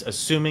sutras,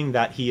 assuming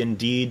that he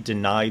indeed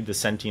denied the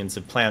sentience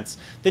of plants,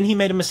 then he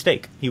made a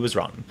mistake. He was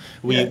wrong.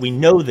 We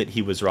know that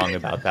he was wrong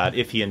about that,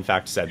 if he in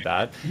fact said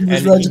that. He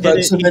was right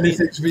about so many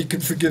things, we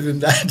can forgive him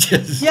that.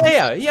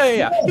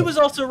 Yeah. He was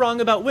also wrong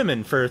about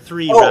women for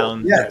 3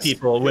 rounds of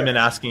people, women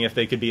asking if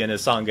they could be in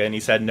his Sangha, and he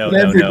said no.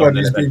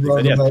 Everybody's been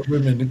wrong about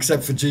women,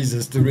 except for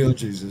Jesus, the real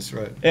Jesus,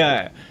 right?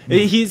 Yeah.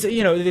 He's,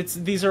 you know,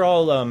 these are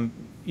all...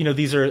 you know,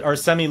 these are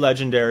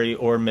semi-legendary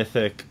or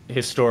mythic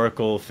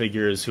historical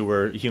figures who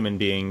were human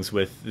beings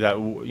with that,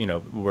 you know,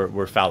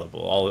 were fallible.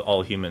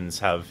 All humans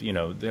have, you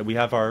know, we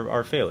have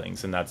our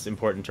failings, and that's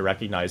important to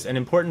recognize, and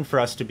important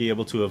for us to be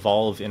able to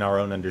evolve in our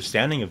own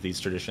understanding of these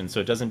traditions, so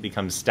it doesn't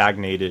become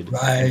stagnated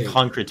and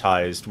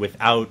concretized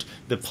without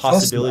the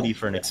possibility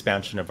for an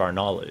expansion of our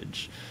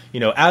knowledge. You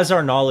know, as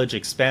our knowledge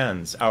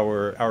expands,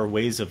 our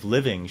ways of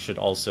living should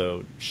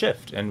also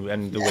shift,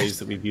 and the ways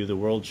that we view the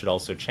world should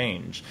also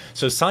change.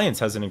 So science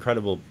has an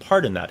incredible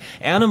part in that.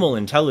 Animal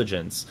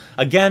intelligence,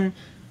 again,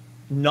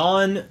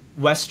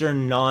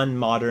 non-Western,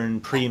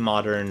 non-modern,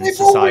 pre-modern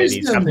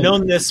societies have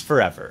known this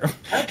forever.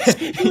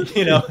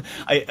 You know,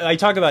 I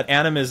talk about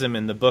animism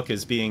in the book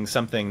as being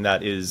something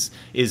that is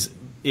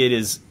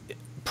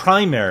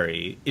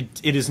primary.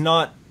 It is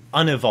not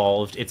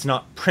unevolved. It's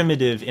not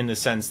primitive in the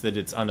sense that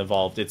it's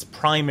unevolved. It's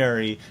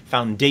primary,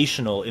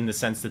 foundational in the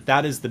sense that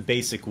that is the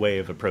basic way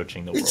of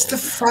approaching the world. It's the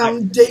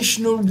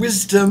foundational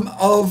wisdom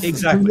of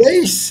the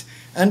race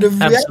and of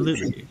reality.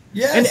 Absolutely.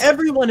 Yes. And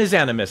everyone is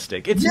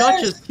animistic. It's not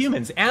just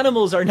humans.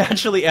 Animals are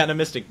naturally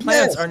animistic.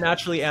 Plants are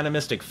naturally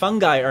animistic.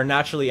 Fungi are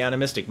naturally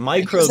animistic.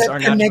 Microbes are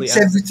naturally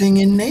animistic. Connects everything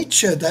in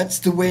nature. That's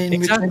the way in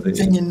which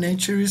everything in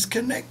nature is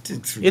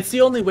connected through. It's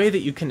the only way that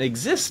you can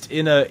exist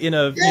in a you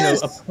know,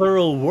 a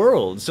plural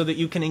world, so that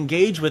you can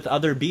engage with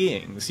other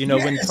beings. You know,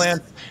 when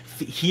plants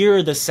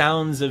hear the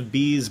sounds of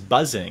bees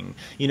buzzing,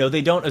 you know,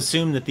 they don't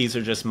assume that these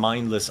are just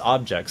mindless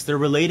objects. They're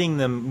relating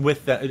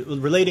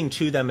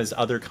to them as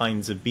other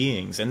kinds of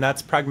beings, and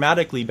that's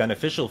pragmatically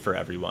beneficial for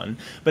everyone.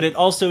 But it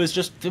also is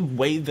just the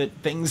way that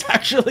things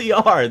actually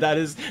are. That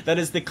is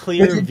the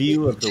clear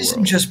view of the world. It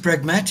isn't just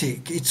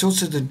pragmatic. It's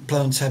also that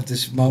plants have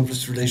this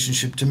marvelous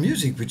relationship to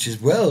music, which is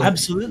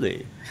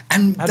absolutely,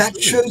 and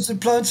that shows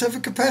that plants have a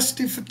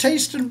capacity for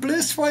taste and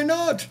bliss. Why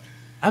not?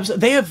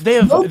 Absolutely, they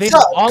have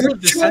all of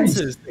the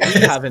senses that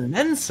we have, and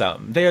then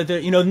some. They're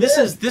you know, and this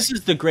is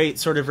the great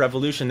sort of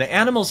revolution. The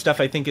animal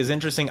stuff, I think, is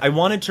interesting. I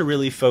wanted to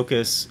really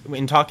focus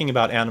in talking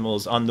about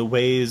animals on the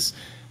ways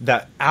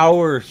that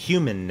our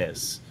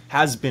humanness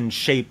has been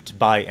shaped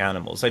by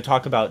animals. I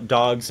talk about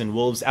dogs and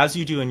wolves, as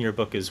you do in your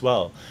book as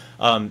well,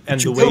 and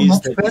the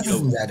ways that better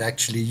than that.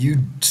 Actually, you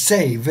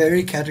say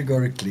very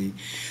categorically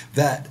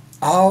that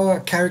our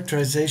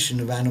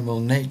characterization of animal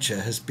nature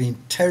has been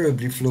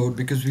terribly flawed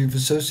because we've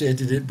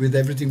associated it with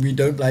everything we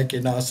don't like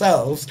in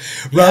ourselves,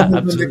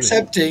 rather than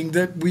accepting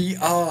that we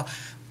are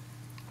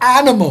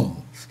animals.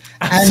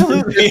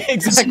 Absolutely,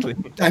 exactly.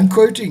 I'm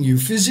quoting you,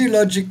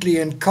 physiologically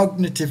and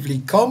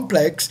cognitively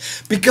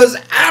complex, because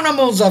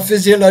animals are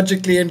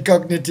physiologically and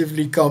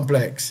cognitively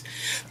complex.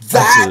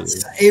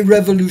 That's a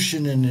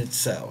revolution in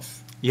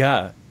itself.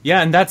 Yeah,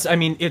 and that's, I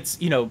mean,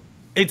 it's, you know,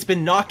 it's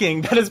been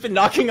knocking. That has been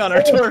knocking on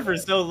our door for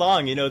so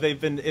long. You know,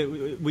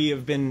 we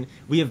have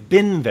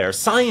been there.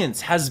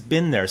 Science has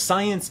been there.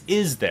 Science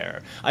is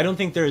there. I don't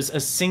think there's a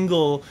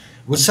single.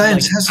 Well,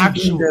 science hasn't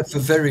been there for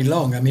very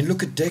long. I mean,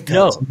 look at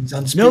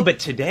Descartes. No, but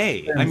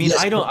today, I mean,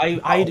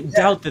 I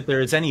doubt that there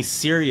is any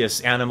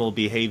serious animal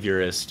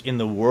behaviorist in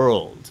the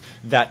world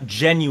that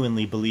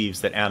genuinely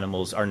believes that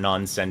animals are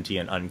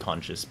non-sentient,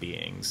 unconscious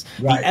beings.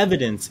 The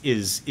evidence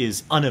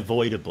is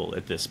unavoidable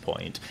at this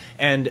point.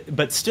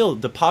 But still,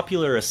 the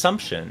popular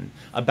assumption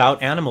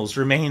about animals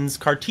remains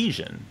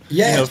Cartesian.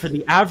 You know, for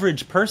the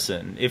average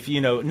person, if, you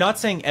know, not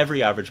saying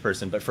every average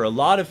person, but for a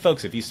lot of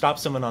folks, if you stop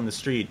someone on the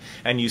street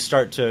and you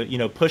start to, you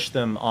know, push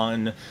them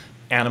on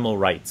animal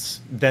rights,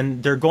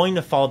 then they're going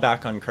to fall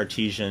back on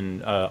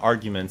Cartesian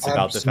arguments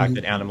about the fact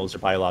that animals are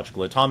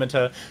biological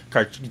automata.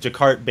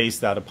 Descartes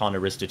based that upon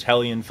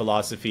Aristotelian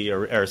philosophy,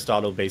 or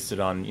Aristotle based it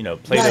on, you know,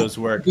 Plato's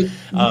work.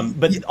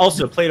 But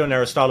also Plato and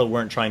Aristotle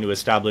weren't trying to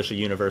establish a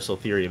universal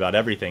theory about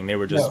everything. They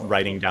were just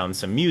writing down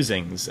some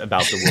musings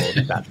about the world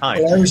at that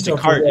time.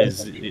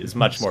 Descartes is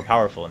much more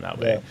powerful in that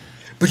way.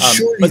 But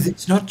surely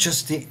it's not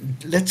just the,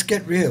 let's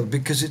get real,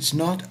 because it's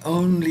not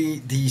only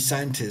the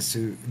scientists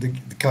who, the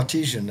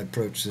Cartesian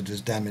approach that has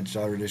damaged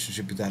our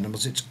relationship with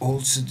animals, it's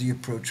also the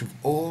approach of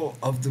all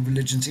of the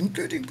religions,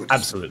 including Buddhism.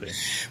 Absolutely.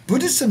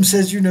 Buddhism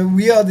says, you know,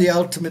 we are the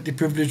ultimately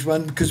privileged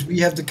one because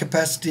we have the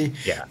capacity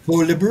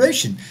for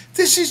liberation.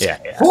 This is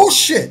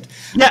horseshit.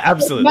 Yeah,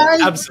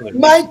 absolutely.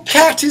 My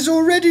cat is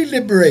already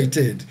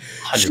liberated.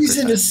 100%. She's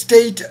in a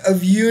state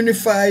of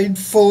unified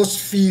force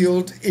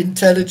field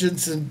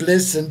intelligence and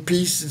bliss and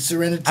peace peace and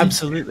serenity,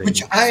 Absolutely.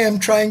 which I am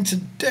trying to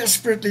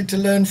desperately to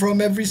learn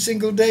from every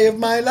single day of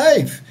my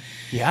life.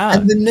 Yeah.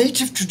 And the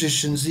native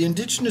traditions, the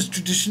indigenous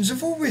traditions,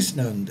 have always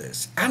known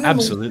this.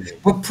 Animals Absolutely.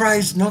 were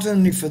prized not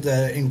only for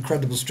their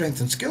incredible strength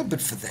and skill,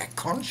 but for their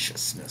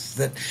consciousness,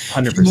 that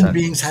human 100%.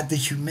 beings had the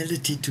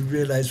humility to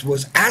realize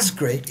was as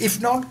great, if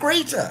not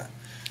greater.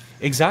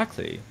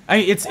 Exactly.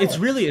 It's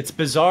really, it's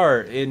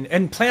bizarre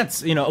and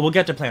plants, you know, we'll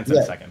get to plants in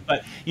a second,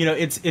 but you know,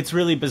 it's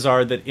really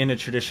bizarre that in a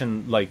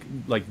tradition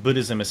like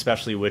Buddhism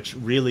especially, which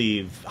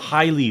really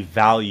highly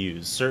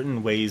values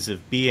certain ways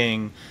of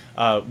being,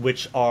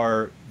 which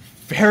are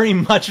very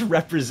much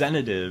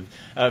representative,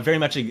 very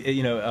much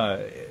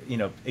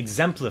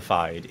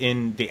exemplified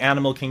in the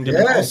animal kingdom,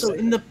 and also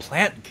in the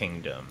plant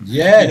kingdom.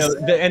 Yes, you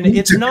know, and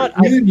it's not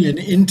union,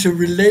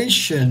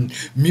 interrelation,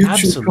 mutual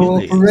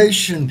Absolutely.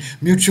 cooperation,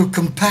 mutual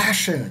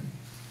compassion.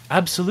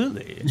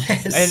 Absolutely.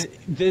 Yes.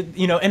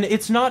 And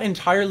it's not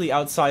entirely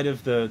outside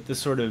of the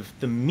sort of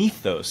the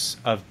mythos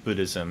of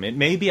Buddhism. It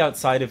may be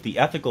outside of the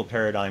ethical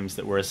paradigms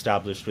that were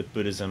established with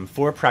Buddhism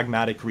for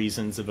pragmatic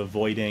reasons of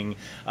avoiding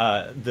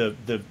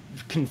the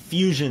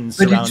confusion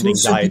surrounding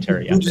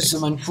dietary ethics.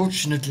 Buddhism,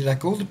 unfortunately,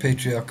 like all the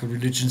patriarchal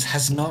religions,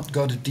 has not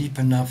got a deep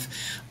enough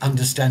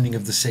understanding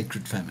of the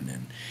sacred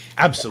feminine.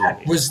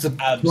 Absolutely. That was the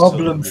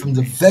problem from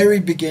the very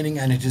beginning,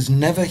 and it has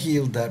never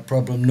healed that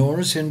problem, nor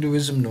is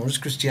Hinduism, nor is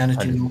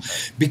Christianity,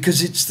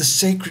 because it's the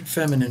sacred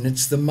feminine,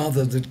 it's the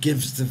mother that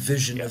gives the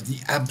vision of the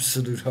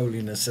absolute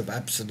holiness of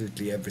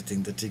absolutely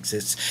everything that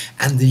exists,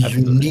 and the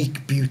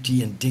unique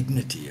beauty and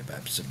dignity of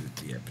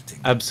absolutely everything.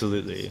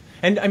 Absolutely.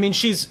 And I mean,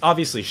 she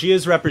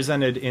is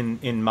represented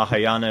in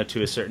Mahayana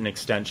to a certain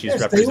extent. She's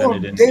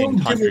represented in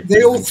tantric.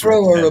 They all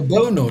throw her a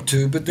bone or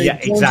two, but they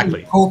don't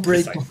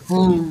incorporate the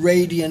full,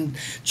 radiant,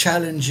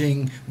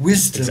 challenging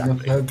wisdom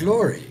of her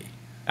glory.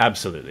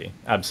 Absolutely.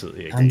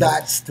 Absolutely agree. And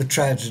that's the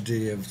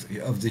tragedy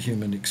of the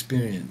human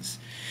experience.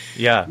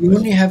 Yeah. We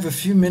only have a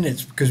few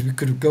minutes because we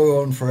could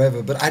go on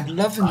forever, but I'd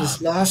love in this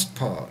last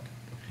part,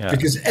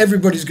 because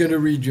everybody's going to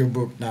read your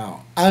book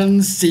now.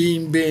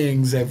 Unseen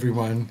Beings,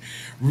 everyone.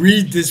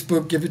 Read this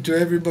book. Give it to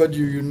everybody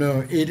you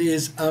know. It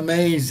is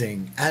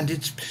amazing. And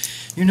it's,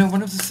 you know,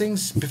 one of the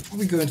things, before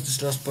we go into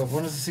this last part,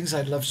 one of the things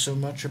I love so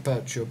much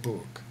about your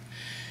book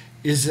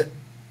is that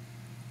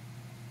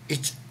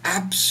its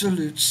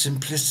absolute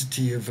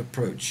simplicity of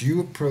approach.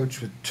 You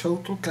approach with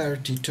total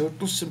clarity,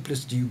 total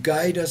simplicity. You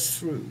guide us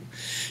through.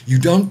 You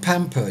don't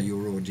pamper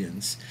your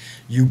audience.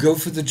 You go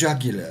for the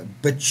jugular,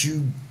 but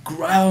you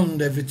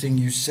ground everything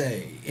you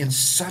say in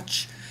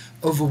such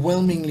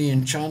overwhelmingly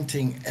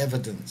enchanting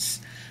evidence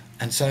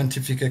and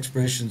scientific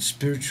exploration,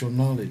 spiritual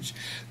knowledge,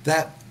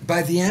 that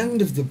by the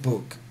end of the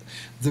book,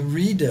 the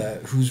reader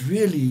who's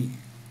really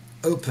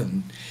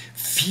open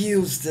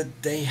feels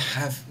that they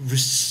have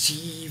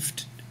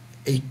received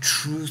a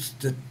truth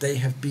that they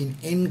have been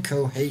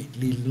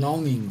incoherently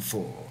longing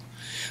for,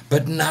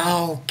 but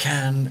now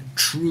can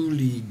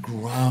truly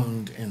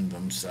ground in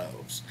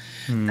themselves.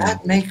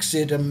 That makes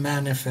it a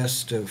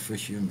manifesto for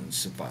human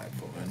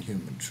survival and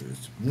human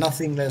truth.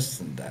 Nothing less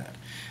than that.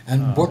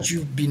 And what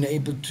you've been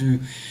able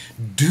to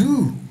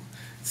do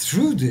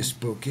through this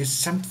book is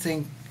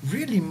something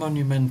really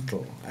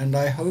monumental. And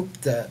I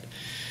hope that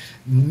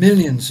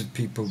millions of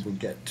people will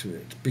get to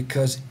it,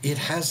 because it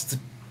has the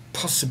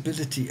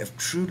possibility of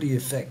truly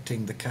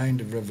affecting the kind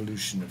of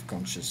revolution of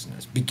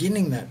consciousness,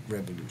 beginning that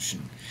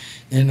revolution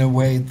in a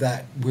way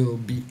that will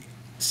be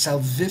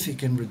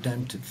salvific and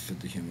redemptive for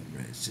the human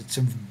race. It's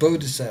a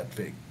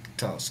bodhisattvic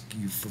task.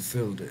 You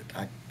fulfilled it.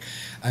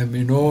 I'm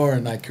in awe,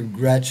 and I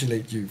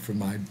congratulate you from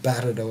my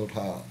battered old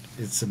heart.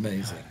 It's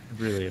amazing.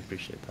 I really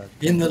appreciate that.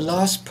 In the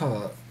last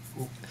part,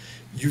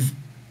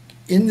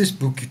 in this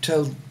book, you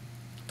tell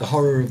the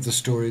horror of the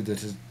story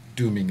that is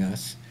dooming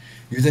us.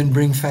 You then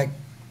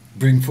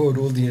bring forward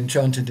all the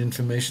enchanted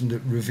information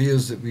that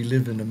reveals that we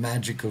live in a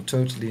magical,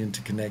 totally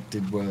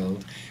interconnected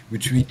world,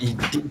 which we need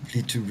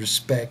deeply to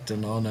respect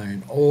and honor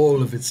in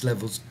all of its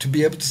levels to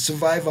be able to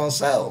survive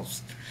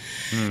ourselves.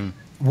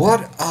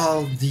 What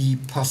are the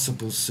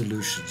possible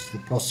solutions, the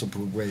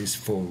possible ways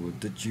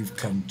forward that you've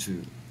come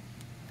to?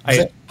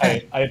 I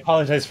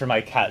apologize for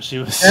my cat. She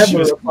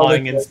was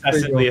clawing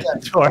incessantly at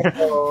the door.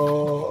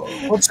 Oh,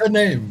 what's her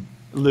name?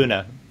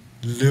 Luna.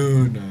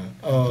 Luna.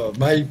 Oh,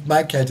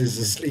 my cat is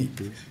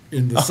asleep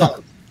in the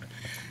sun.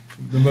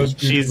 The most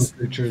beautiful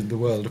creature in the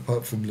world,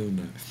 apart from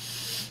Luna.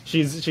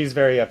 She's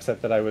very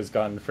upset that I was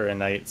gone for a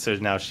night, so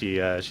now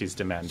she's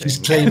demanding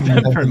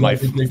for my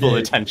full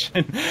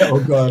attention.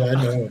 Oh God,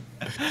 I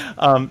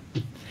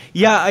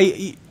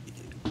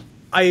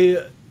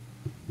know.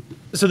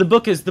 So the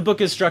book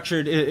is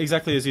structured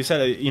exactly as you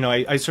said.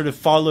 I sort of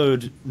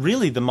followed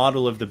really the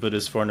model of the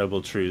Buddha's Four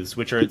Noble Truths,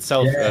 which are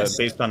itself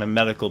based on a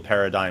medical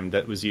paradigm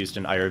that was used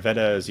in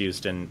Ayurveda, is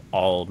used in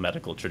all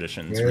medical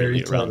traditions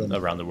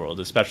around the world,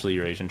 especially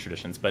Eurasian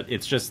traditions. But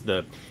it's just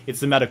the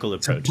medical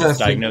approach: it's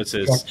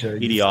diagnosis,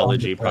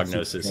 etiology,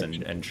 prognosis,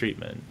 and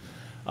treatment.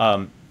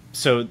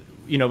 So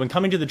when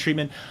coming to the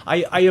treatment,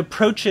 I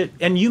approach it,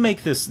 and you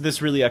make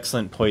this really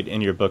excellent point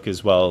in your book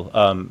as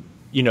well.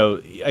 you know,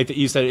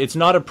 you said it's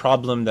not a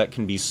problem that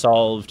can be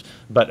solved,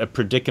 but a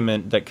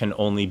predicament that can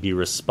only be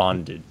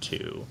responded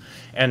to.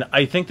 And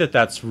I think that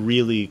that's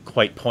really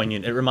quite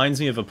poignant. It reminds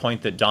me of a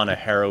point that Donna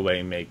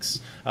Haraway makes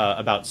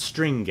about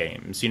string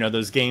games. You know,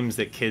 those games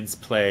that kids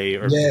play,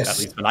 or at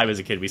least when I was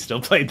a kid, we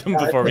still played them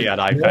before we had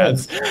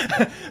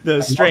iPads.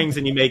 Those strings,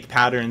 and you make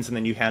patterns, and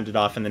then you hand it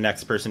off, and the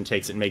next person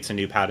takes it and makes a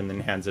new pattern, and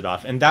then hands it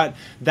off. And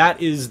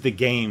that is the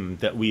game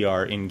that we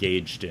are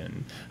engaged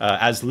in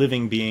as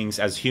living beings,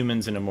 as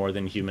humans in a more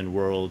than human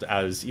world,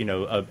 as, you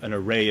know, an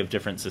array of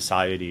different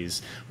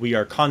societies. We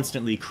are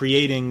constantly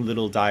creating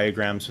little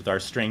diagrams with our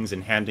strings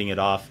and handing it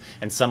off,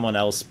 and someone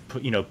else,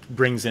 you know,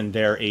 brings in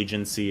their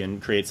agency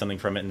and creates something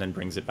from it and then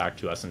brings it back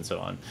to us, and so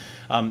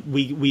on.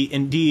 We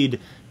indeed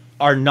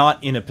are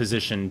not in a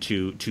position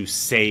to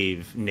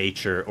save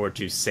nature or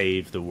to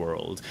save the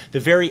world. The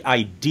very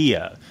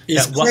idea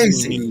that what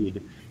we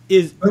need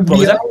is... But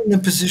we are in a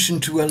position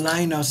to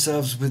align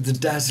ourselves with the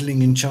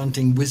dazzling,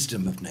 enchanting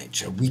wisdom of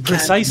nature. We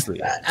precisely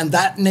can do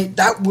that, and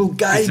that will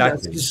guide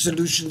us to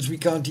solutions we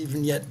can't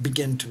even yet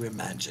begin to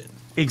imagine.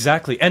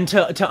 Exactly. And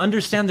to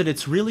understand that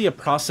it's really a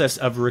process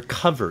of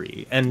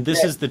recovery. And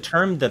this is the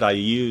term that I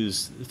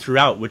use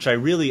throughout, which I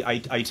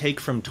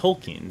take from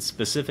Tolkien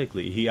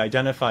specifically. He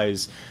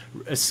identifies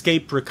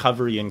escape,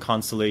 recovery, and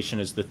consolation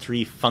as the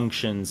three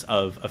functions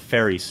of a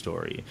fairy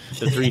story,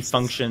 the three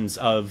functions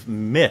of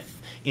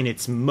myth in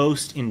its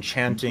most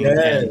enchanting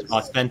and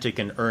authentic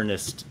and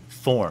earnest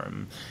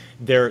form.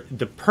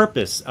 The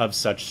purpose of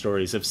such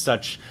stories, of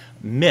such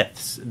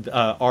myths,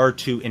 are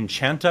to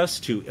enchant us,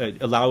 to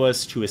allow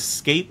us to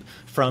escape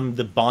from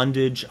the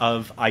bondage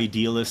of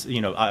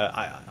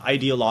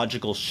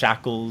ideological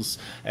shackles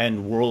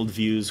and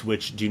worldviews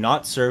which do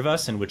not serve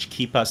us and which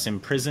keep us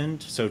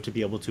imprisoned. So to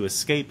be able to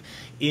escape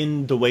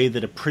in the way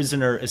that a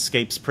prisoner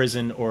escapes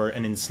prison or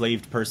an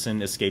enslaved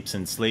person escapes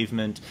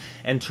enslavement,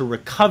 and to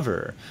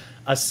recover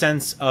a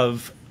sense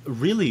of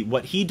really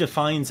what he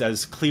defines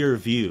as clear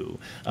view,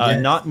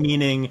 not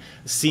meaning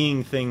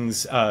seeing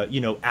things, you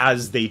know,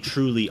 as they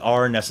truly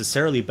are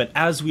necessarily, but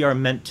as we are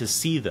meant to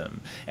see them.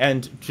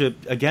 And to,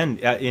 again,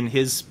 in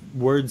his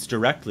words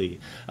directly,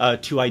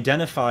 to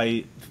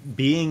identify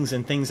beings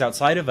and things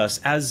outside of us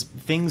as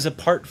things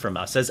apart from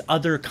us, as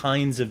other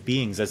kinds of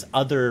beings, as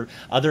other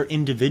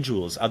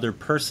individuals, other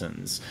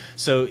persons.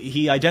 So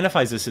he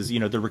identifies this as, you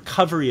know, the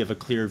recovery of a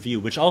clear view,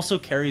 which also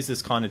carries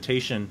this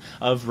connotation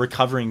of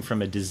recovering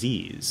from a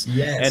disease.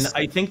 And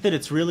I think that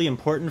it's really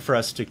important for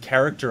us to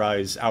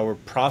characterize our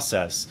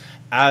process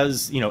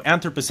as, you know,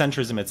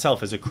 anthropocentrism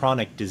itself as a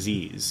chronic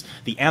disease,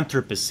 the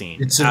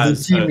Anthropocene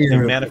as a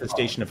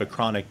manifestation of a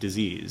chronic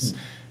disease.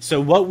 So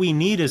what we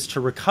need is to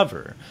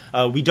recover.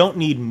 We don't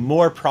need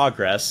more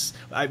progress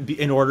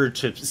in order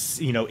to,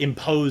 you know,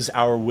 impose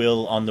our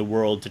will on the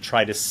world to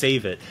try to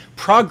save it.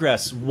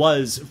 Progress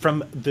was,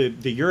 from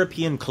the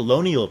European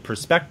colonial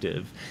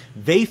perspective,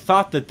 they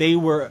thought that they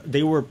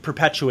were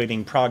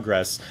perpetuating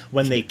progress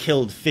when they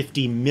killed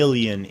 50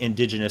 million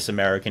indigenous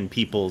American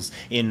peoples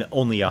in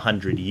only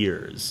 100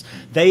 years.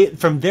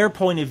 From their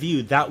point of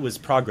view, that was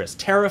progress.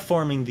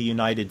 Terraforming the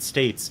United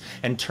States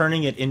and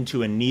turning it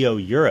into a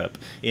neo-Europe,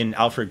 in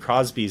Alfred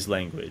Crosby's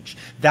language,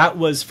 that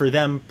was for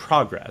them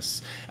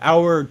progress.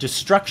 Our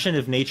destruction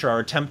of nature, our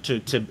attempt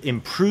to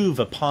improve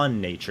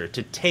upon nature,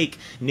 to take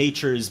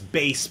nature's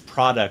base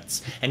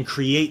products and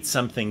create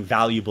something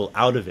valuable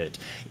out of it,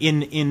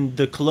 in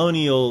the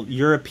colonial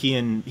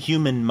European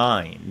human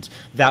mind,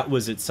 that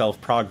was itself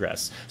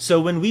progress.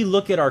 So when we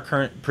look at our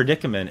current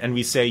predicament and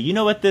we say, you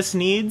know what this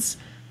needs?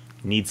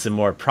 Needs some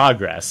more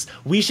progress,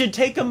 we should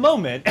take a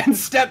moment and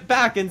step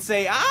back and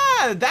say,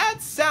 that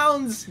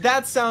sounds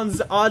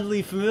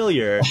oddly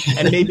familiar,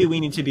 and maybe we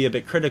need to be a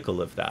bit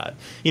critical of that.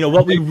 You know,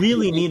 what we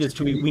really need is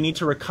we need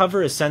to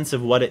recover a sense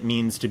of what it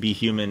means to be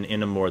human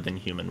in a more than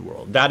human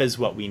world. That is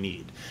what we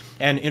need.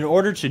 And in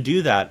order to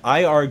do that,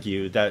 I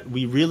argue that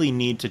we really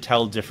need to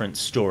tell different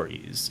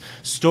stories.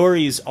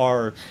 Stories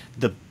are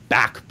the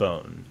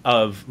backbone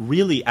of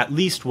really at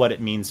least what it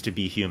means to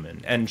be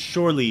human. And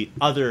surely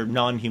other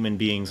non-human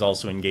beings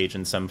also engage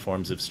in some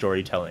forms of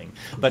storytelling.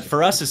 But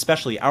for us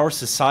especially, our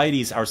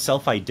societies, our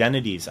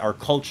self-identities, our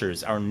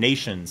cultures, our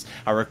nations,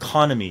 our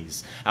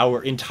economies,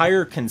 our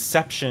entire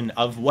conception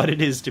of what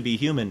it is to be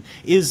human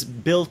is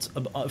built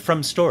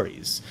from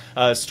stories.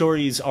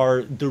 Stories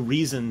are the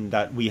reason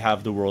that we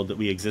have the world that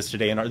we exist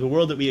today, and the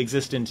world that we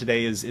exist in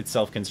today is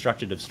itself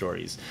constructed of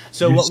stories.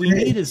 So what we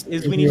need is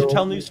we need to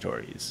tell new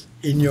stories.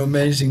 In your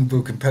amazing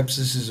book, and perhaps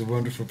this is a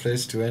wonderful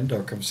place to end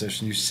our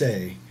conversation, you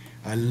say,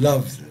 I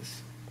love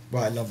this.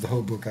 Well, I love the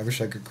whole book. I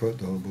wish I could quote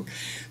the whole book.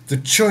 The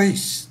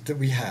choice that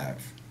we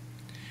have.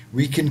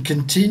 We can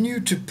continue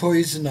to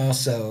poison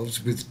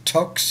ourselves with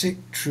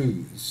toxic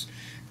truths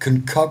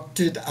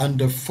concocted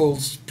under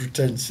false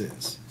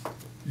pretenses.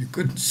 You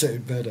couldn't say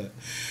it better.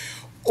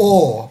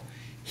 Or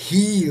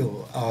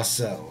heal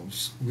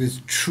ourselves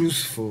with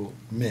truthful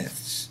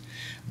myths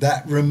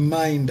that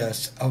remind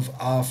us of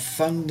our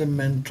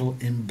fundamental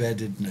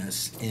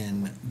embeddedness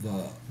in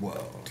the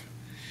world.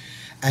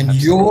 And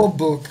Absolutely. your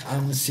book,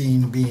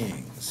 Unseen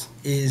Beings,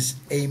 is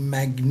a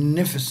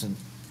magnificent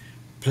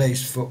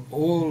place for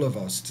all of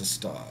us to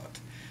start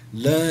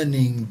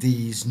learning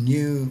these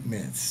new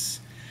myths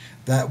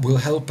that will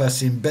help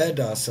us embed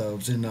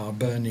ourselves in our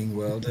burning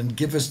world and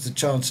give us the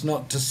chance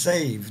not to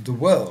save the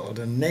world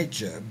and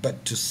nature,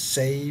 but to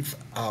save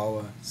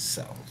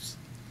ourselves.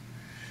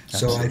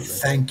 So I Absolutely.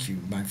 thank you,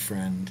 my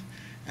friend,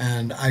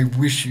 and I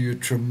wish you a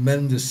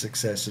tremendous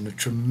success and a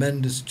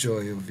tremendous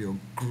joy of your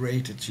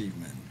great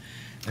achievement.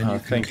 And you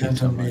can Thank you count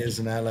so on me much. as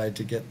an ally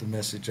to get the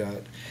message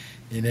out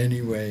in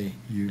any way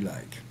you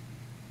like.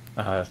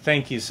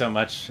 Thank you so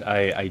much.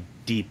 I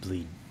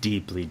deeply,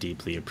 deeply,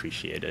 deeply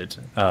appreciate it.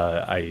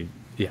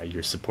 Yeah,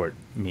 your support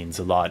means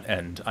a lot,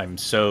 and I'm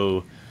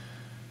so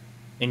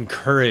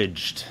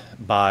encouraged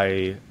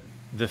by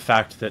the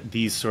fact that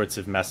these sorts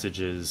of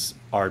messages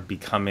are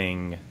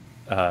becoming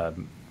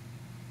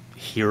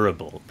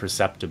hearable,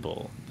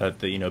 perceptible. That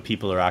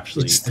people are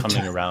actually It's the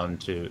coming time,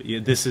 around to, yeah,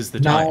 this is the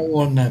now time.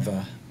 or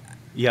never.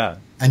 Yeah,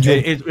 And you're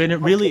and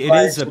it really it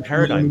is right a at the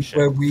paradigm moment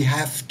where shift. we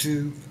have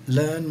to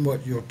learn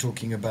what you're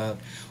talking about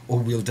or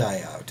we'll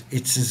die out.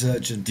 It's as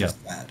urgent Yeah, as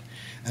that.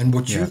 And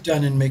what yeah. you've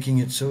done in making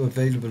it so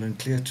available and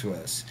clear to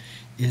us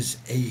is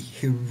a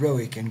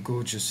heroic and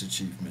gorgeous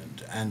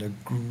achievement and a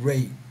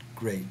great,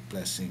 great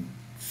blessing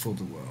for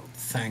the world.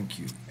 Thank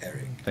you,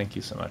 Erik. Thank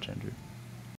you so much, Andrew.